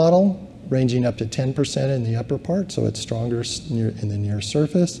deeper model, ranging up to 10% in the upper part, so it's stronger in the near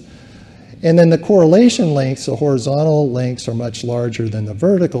surface. And then the correlation lengths, the horizontal lengths, are much larger than the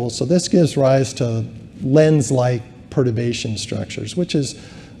vertical, so this gives rise to lens-like perturbation structures, which is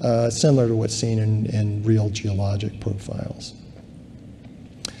similar to what's seen in real geologic profiles.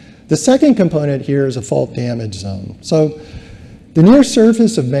 The second component here is a fault damage zone. So the near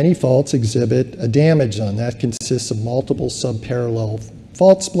surface of many faults exhibit a damage zone that consists of multiple subparallel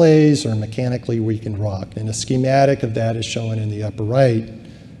fault splays or mechanically weakened rock. And a schematic of that is shown in the upper right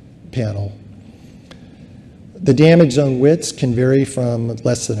panel. The damage zone widths can vary from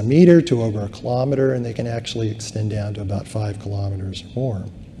less than a meter to over a kilometer, and they can actually extend down to about 5 kilometers or more.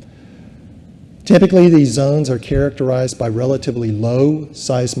 Typically, these zones are characterized by relatively low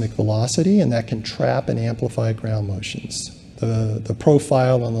seismic velocity, and that can trap and amplify ground motions. The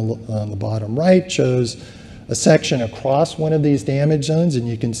profile on the bottom right shows a section across one of these damage zones, and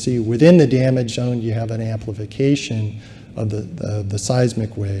you can see within the damage zone you have an amplification of the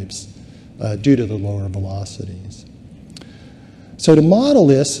seismic waves due to the lower velocities. So to model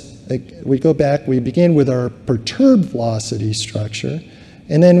this, we go back, we begin with our perturbed velocity structure,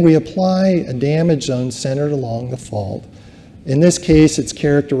 and then we apply a damage zone centered along the fault. In this case, it's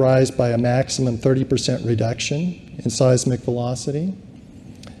characterized by a maximum 30% reduction in seismic velocity.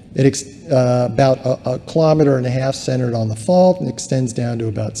 It's about a kilometer and a half centered on the fault and extends down to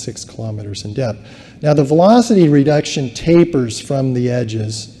about 6 kilometers in depth. Now the velocity reduction tapers from the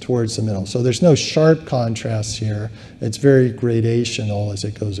edges towards the middle. So there's no sharp contrast here. It's very gradational as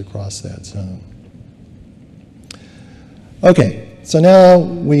it goes across that zone. Okay, so now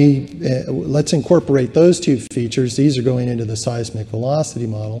let's incorporate those two features. These are going into the seismic velocity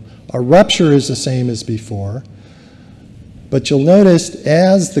model. Our rupture is the same as before. But you'll notice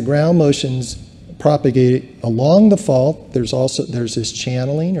as the ground motions propagate along the fault, there's this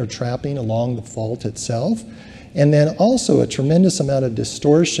channeling or trapping along the fault itself, and then also a tremendous amount of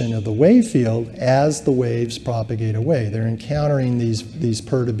distortion of the wave field as the waves propagate away. They're encountering these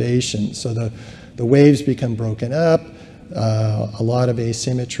perturbations, so the waves become broken up, a lot of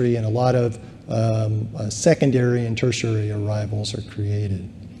asymmetry, and a lot of secondary and tertiary arrivals are created.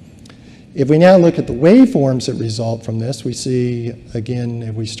 If we now look at the waveforms that result from this, we see, again,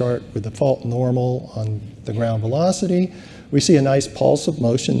 if we start with the fault normal on the ground velocity, we see a nice pulse of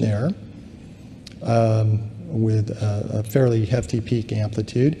motion there with a fairly hefty peak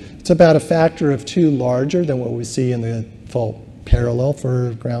amplitude. It's about a factor of 2 larger than what we see in the fault parallel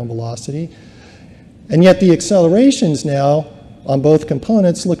for ground velocity. And yet the accelerations now on both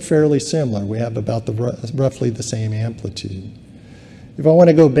components look fairly similar. We have about roughly the same amplitude. If I want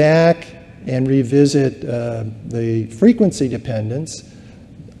to go back and revisit the frequency dependence,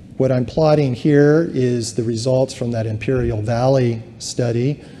 what I'm plotting here is the results from that Imperial Valley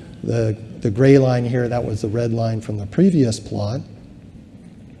study. The gray line here, that was the red line from the previous plot.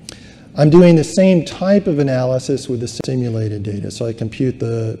 I'm doing the same type of analysis with the simulated data. So I compute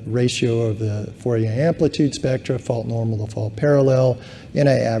the ratio of the Fourier amplitude spectra, fault normal to fault parallel, and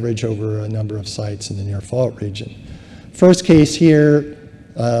I average over a number of sites in the near fault region. First case here,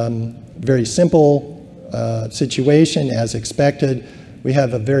 very simple situation as expected. We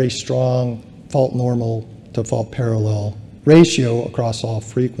have a very strong fault normal to fault parallel ratio across all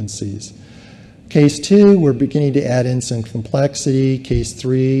frequencies. Case 2, we're beginning to add in some complexity. Case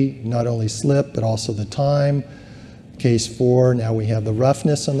 3, not only slip, but also the time. Case 4, now we have the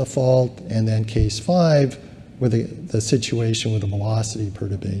roughness on the fault. And then case 5, with the situation with the velocity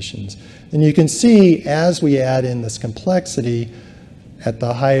perturbations. And you can see as we add in this complexity, at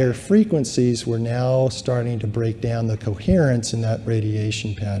the higher frequencies, we're now starting to break down the coherence in that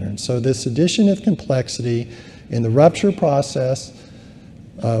radiation pattern. So this addition of complexity in the rupture process,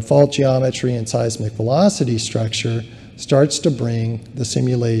 fault geometry, and seismic velocity structure starts to bring the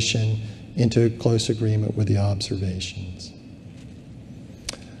simulation into close agreement with the observations.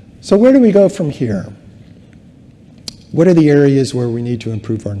 So where do we go from here? What are the areas where we need to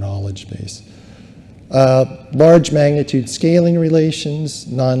improve our knowledge base? Large magnitude scaling relations,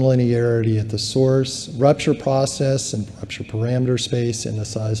 nonlinearity at the source, rupture process and rupture parameter space, and the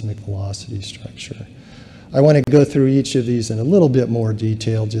seismic velocity structure. I want to go through each of these in a little bit more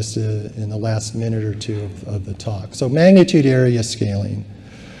detail just in the last minute or two of the talk. So magnitude area scaling.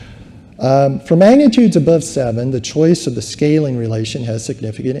 For magnitudes above 7, the choice of the scaling relation has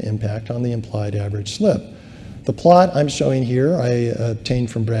significant impact on the implied average slip. The plot I'm showing here I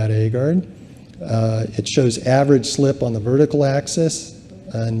obtained from Brad Agard. It shows average slip on the vertical axis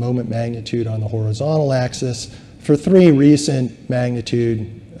and moment magnitude on the horizontal axis for 3 recent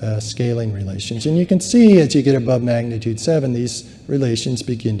magnitude scaling relations. And you can see as you get above magnitude 7, these relations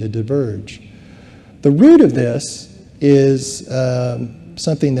begin to diverge. The root of this is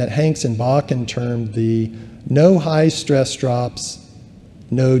something that Hanks and Bakken termed the no high stress drops,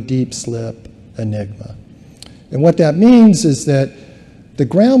 no deep slip enigma. And what that means is that the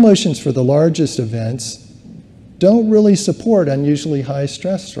ground motions for the largest events don't really support unusually high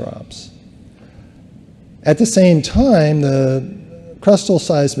stress drops. At the same time, the crustal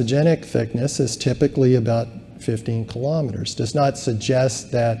seismogenic thickness is typically about 15 kilometers. Does not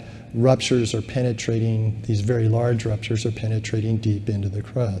suggest that ruptures are penetrating, these very large ruptures are penetrating deep into the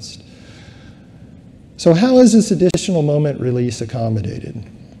crust. So how is this additional moment release accommodated?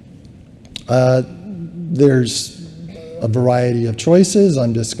 There's a variety of choices.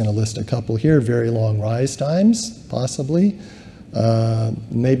 I'm just going to list a couple here. Very long rise times, possibly.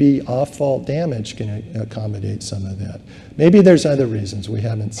 Maybe off-fault damage can accommodate some of that. Maybe there's other reasons, we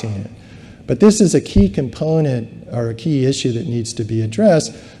haven't seen it. But this is a key component or a key issue that needs to be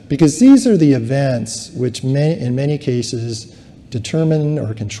addressed, because these are the events which in many cases determine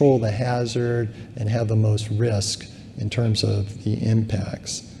or control the hazard and have the most risk in terms of the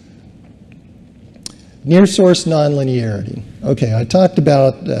impacts. Near source nonlinearity. Okay, I talked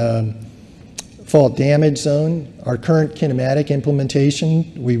about fault damage zone. Our current kinematic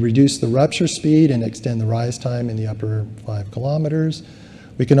implementation, we reduce the rupture speed and extend the rise time in the upper 5 kilometers.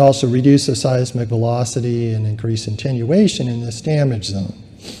 We can also reduce the seismic velocity and increase attenuation in this damage zone.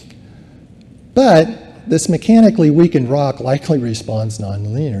 But this mechanically weakened rock likely responds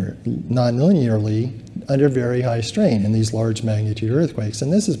nonlinearly under very high strain in these large magnitude earthquakes.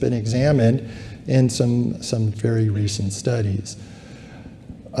 And this has been examined in some very recent studies.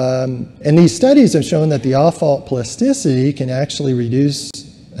 And these studies have shown that the off-fault plasticity can actually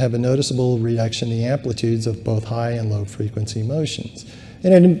have a noticeable reduction in the amplitudes of both high and low frequency motions.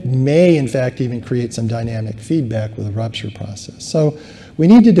 And it may, in fact, even create some dynamic feedback with the rupture process. So we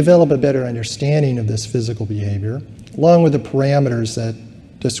need to develop a better understanding of this physical behavior, along with the parameters that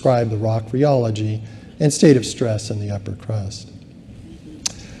describe the rock rheology and state of stress in the upper crust.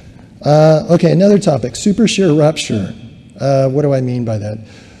 Okay, another topic, super shear rupture. What do I mean by that?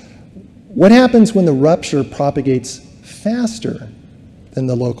 What happens when the rupture propagates faster than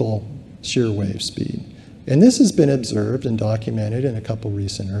the local shear wave speed? And this has been observed and documented in a couple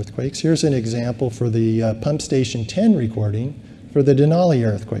recent earthquakes. Here's an example for the Pump Station 10 recording for the Denali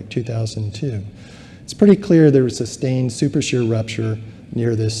earthquake, 2002. It's pretty clear there was sustained super shear rupture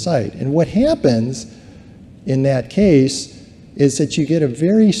near this site. And what happens in that case is that you get a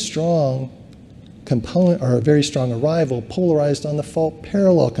very strong component, or a very strong arrival, polarized on the fault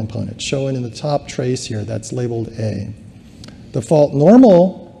parallel component, shown in the top trace here. That's labeled A. The fault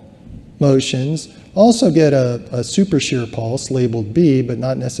normal motions also get a super shear pulse labeled B, but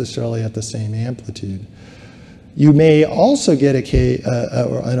not necessarily at the same amplitude. You may also get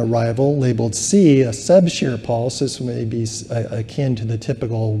an arrival labeled C, a sub-shear pulse. This may be akin to the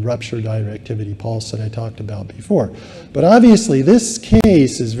typical rupture directivity pulse that I talked about before. But obviously, this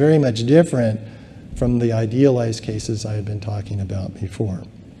case is very much different from the idealized cases I have been talking about before.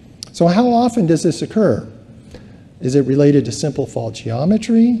 So how often does this occur? Is it related to simple fault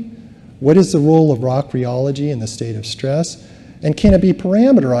geometry? What is the role of rock rheology in the state of stress? And can it be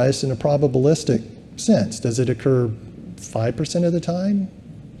parameterized in a probabilistic sense? Does it occur 5% of the time,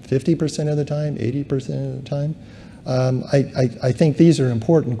 50% of the time, 80% of the time? I think these are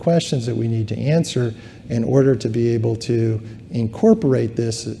important questions that we need to answer in order to be able to incorporate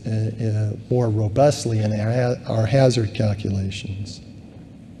this more robustly in our hazard calculations.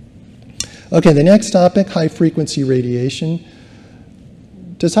 Okay, the next topic, high frequency radiation.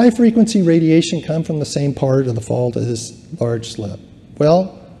 Does high frequency radiation come from the same part of the fault as this large slip?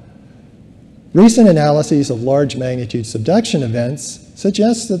 Well, recent analyses of large magnitude subduction events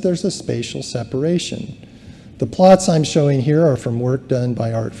suggest that there's a spatial separation. The plots I'm showing here are from work done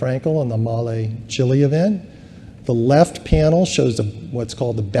by Art Frankel on the Male, Chile event. The left panel shows what's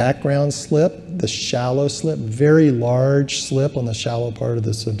called the background slip, the shallow slip, very large slip on the shallow part of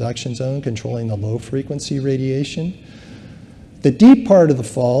the subduction zone controlling the low frequency radiation. The deep part of the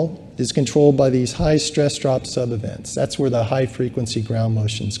fault is controlled by these high stress drop sub-events. That's where the high frequency ground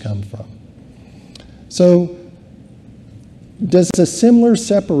motions come from. So does a similar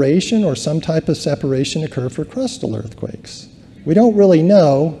separation or some type of separation occur for crustal earthquakes? We don't really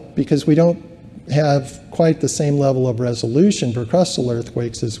know because we don't have quite the same level of resolution for crustal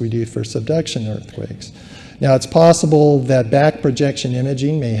earthquakes as we do for subduction earthquakes. Now it's possible that back projection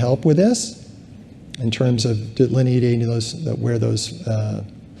imaging may help with this in terms of delineating where those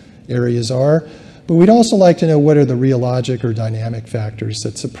areas are. But we'd also like to know what are the rheologic or dynamic factors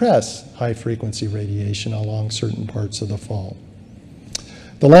that suppress high frequency radiation along certain parts of the fault.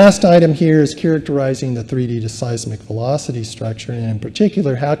 The last item here is characterizing the 3D to seismic velocity structure, and in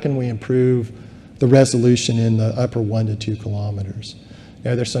particular, how can we improve the resolution in the upper 1 to 2 kilometers?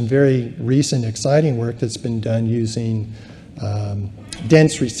 Now, there's some very recent exciting work that's been done using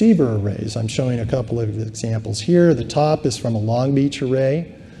dense receiver arrays. I'm showing a couple of examples here. The top is from a Long Beach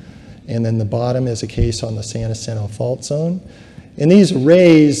array, and then the bottom is a case on the San Jacinto fault zone. And these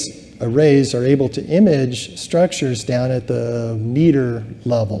arrays are able to image structures down at the meter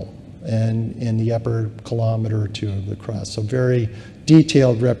level and in the upper kilometer or two of the crust. So very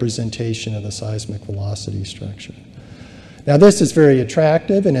detailed representation of the seismic velocity structure. Now, this is very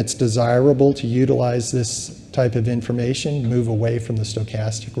attractive, and it's desirable to utilize this type of information, move away from the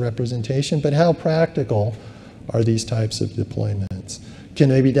stochastic representation, but how practical are these types of deployments? Can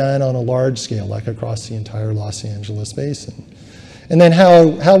they be done on a large scale, like across the entire Los Angeles basin? And then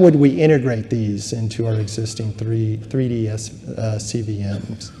how would we integrate these into our existing 3D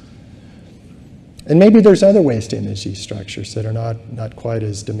CVMs? And maybe there's other ways to image these structures that are not quite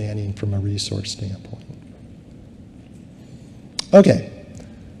as demanding from a resource standpoint. Okay,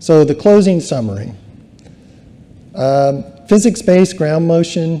 so the closing summary. Physics-based ground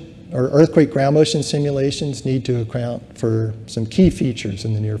motion or earthquake ground motion simulations need to account for some key features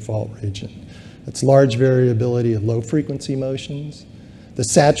in the near fault region. It's large variability of low frequency motions, the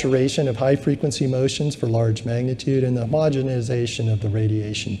saturation of high frequency motions for large magnitude, and the homogenization of the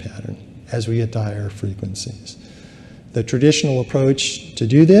radiation pattern as we get to higher frequencies. The traditional approach to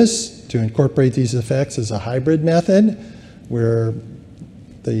do this, to incorporate these effects, is a hybrid method where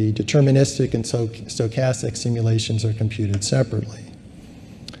the deterministic and stochastic simulations are computed separately.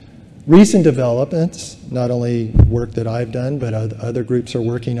 Recent developments, not only work that I've done, but other groups are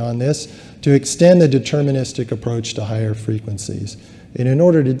working on this, to extend the deterministic approach to higher frequencies. And in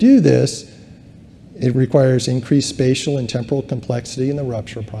order to do this, it requires increased spatial and temporal complexity in the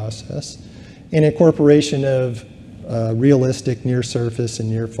rupture process and incorporation of realistic near-surface and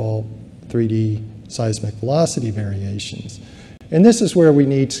near-fault 3D seismic velocity variations. And this is where we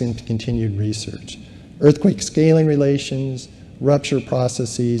need some continued research. Earthquake scaling relations, rupture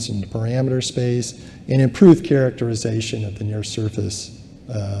processes in parameter space, and improved characterization of the near-surface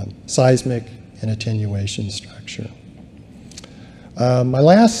seismic and attenuation structure. My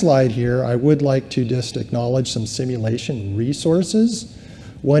last slide here, I would like to just acknowledge some simulation resources.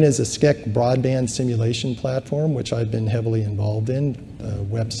 One is a SCEC broadband simulation platform, which I've been heavily involved in. The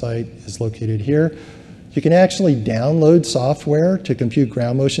website is located here. You can actually download software to compute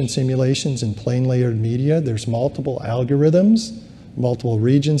ground motion simulations in plane layered media. There's multiple algorithms, multiple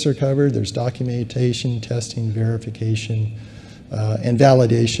regions are covered. There's documentation, testing, verification, and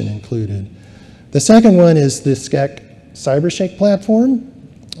validation included. The second one is the SCEC CyberShake platform,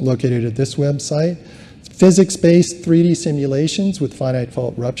 located at this website. Physics-based 3D simulations with finite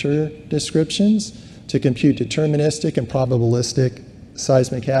fault rupture descriptions to compute deterministic and probabilistic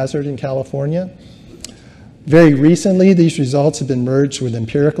seismic hazard in California. Very recently, these results have been merged with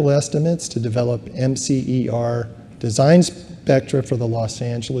empirical estimates to develop MCER design spectra for the Los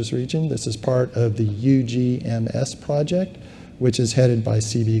Angeles region. This is part of the UGMS project, which is headed by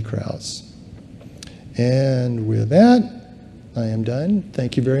C.B. Krause. And with that, I am done.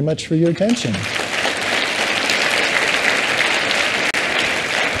 Thank you very much for your attention.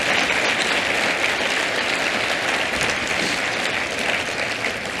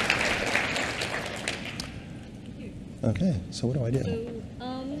 Okay, so what do I do? So,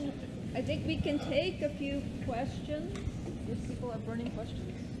 I think we can take a few questions if people have burning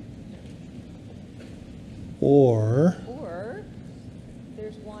questions. Or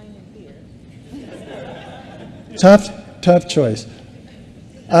there's wine and beer. Tough choice.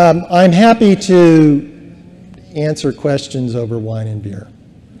 I'm happy to answer questions over wine and beer.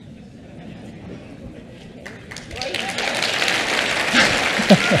 Right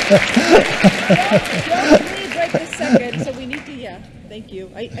this second, so we need to, yeah, thank you.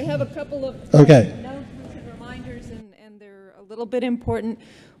 I have a couple of announcements and reminders, and they're a little bit important.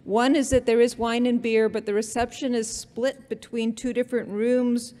 One is that there is wine and beer, but the reception is split between two different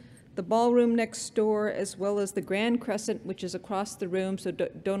rooms, the ballroom next door, as well as the Grand Crescent, which is across the room, so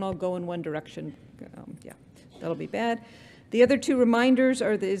don't all go in one direction. Yeah, that'll be bad. The other two reminders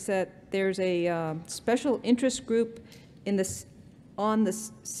is that there's a special interest group on the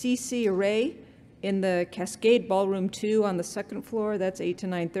CC array in the Cascade Ballroom 2 on the second floor. That's 8 to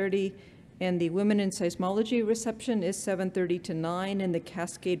 9:30. And the Women in Seismology reception is 7:30 to 9 in the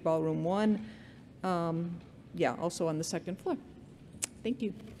Cascade Ballroom 1. Yeah, also on the second floor. Thank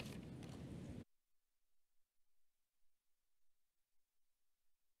you.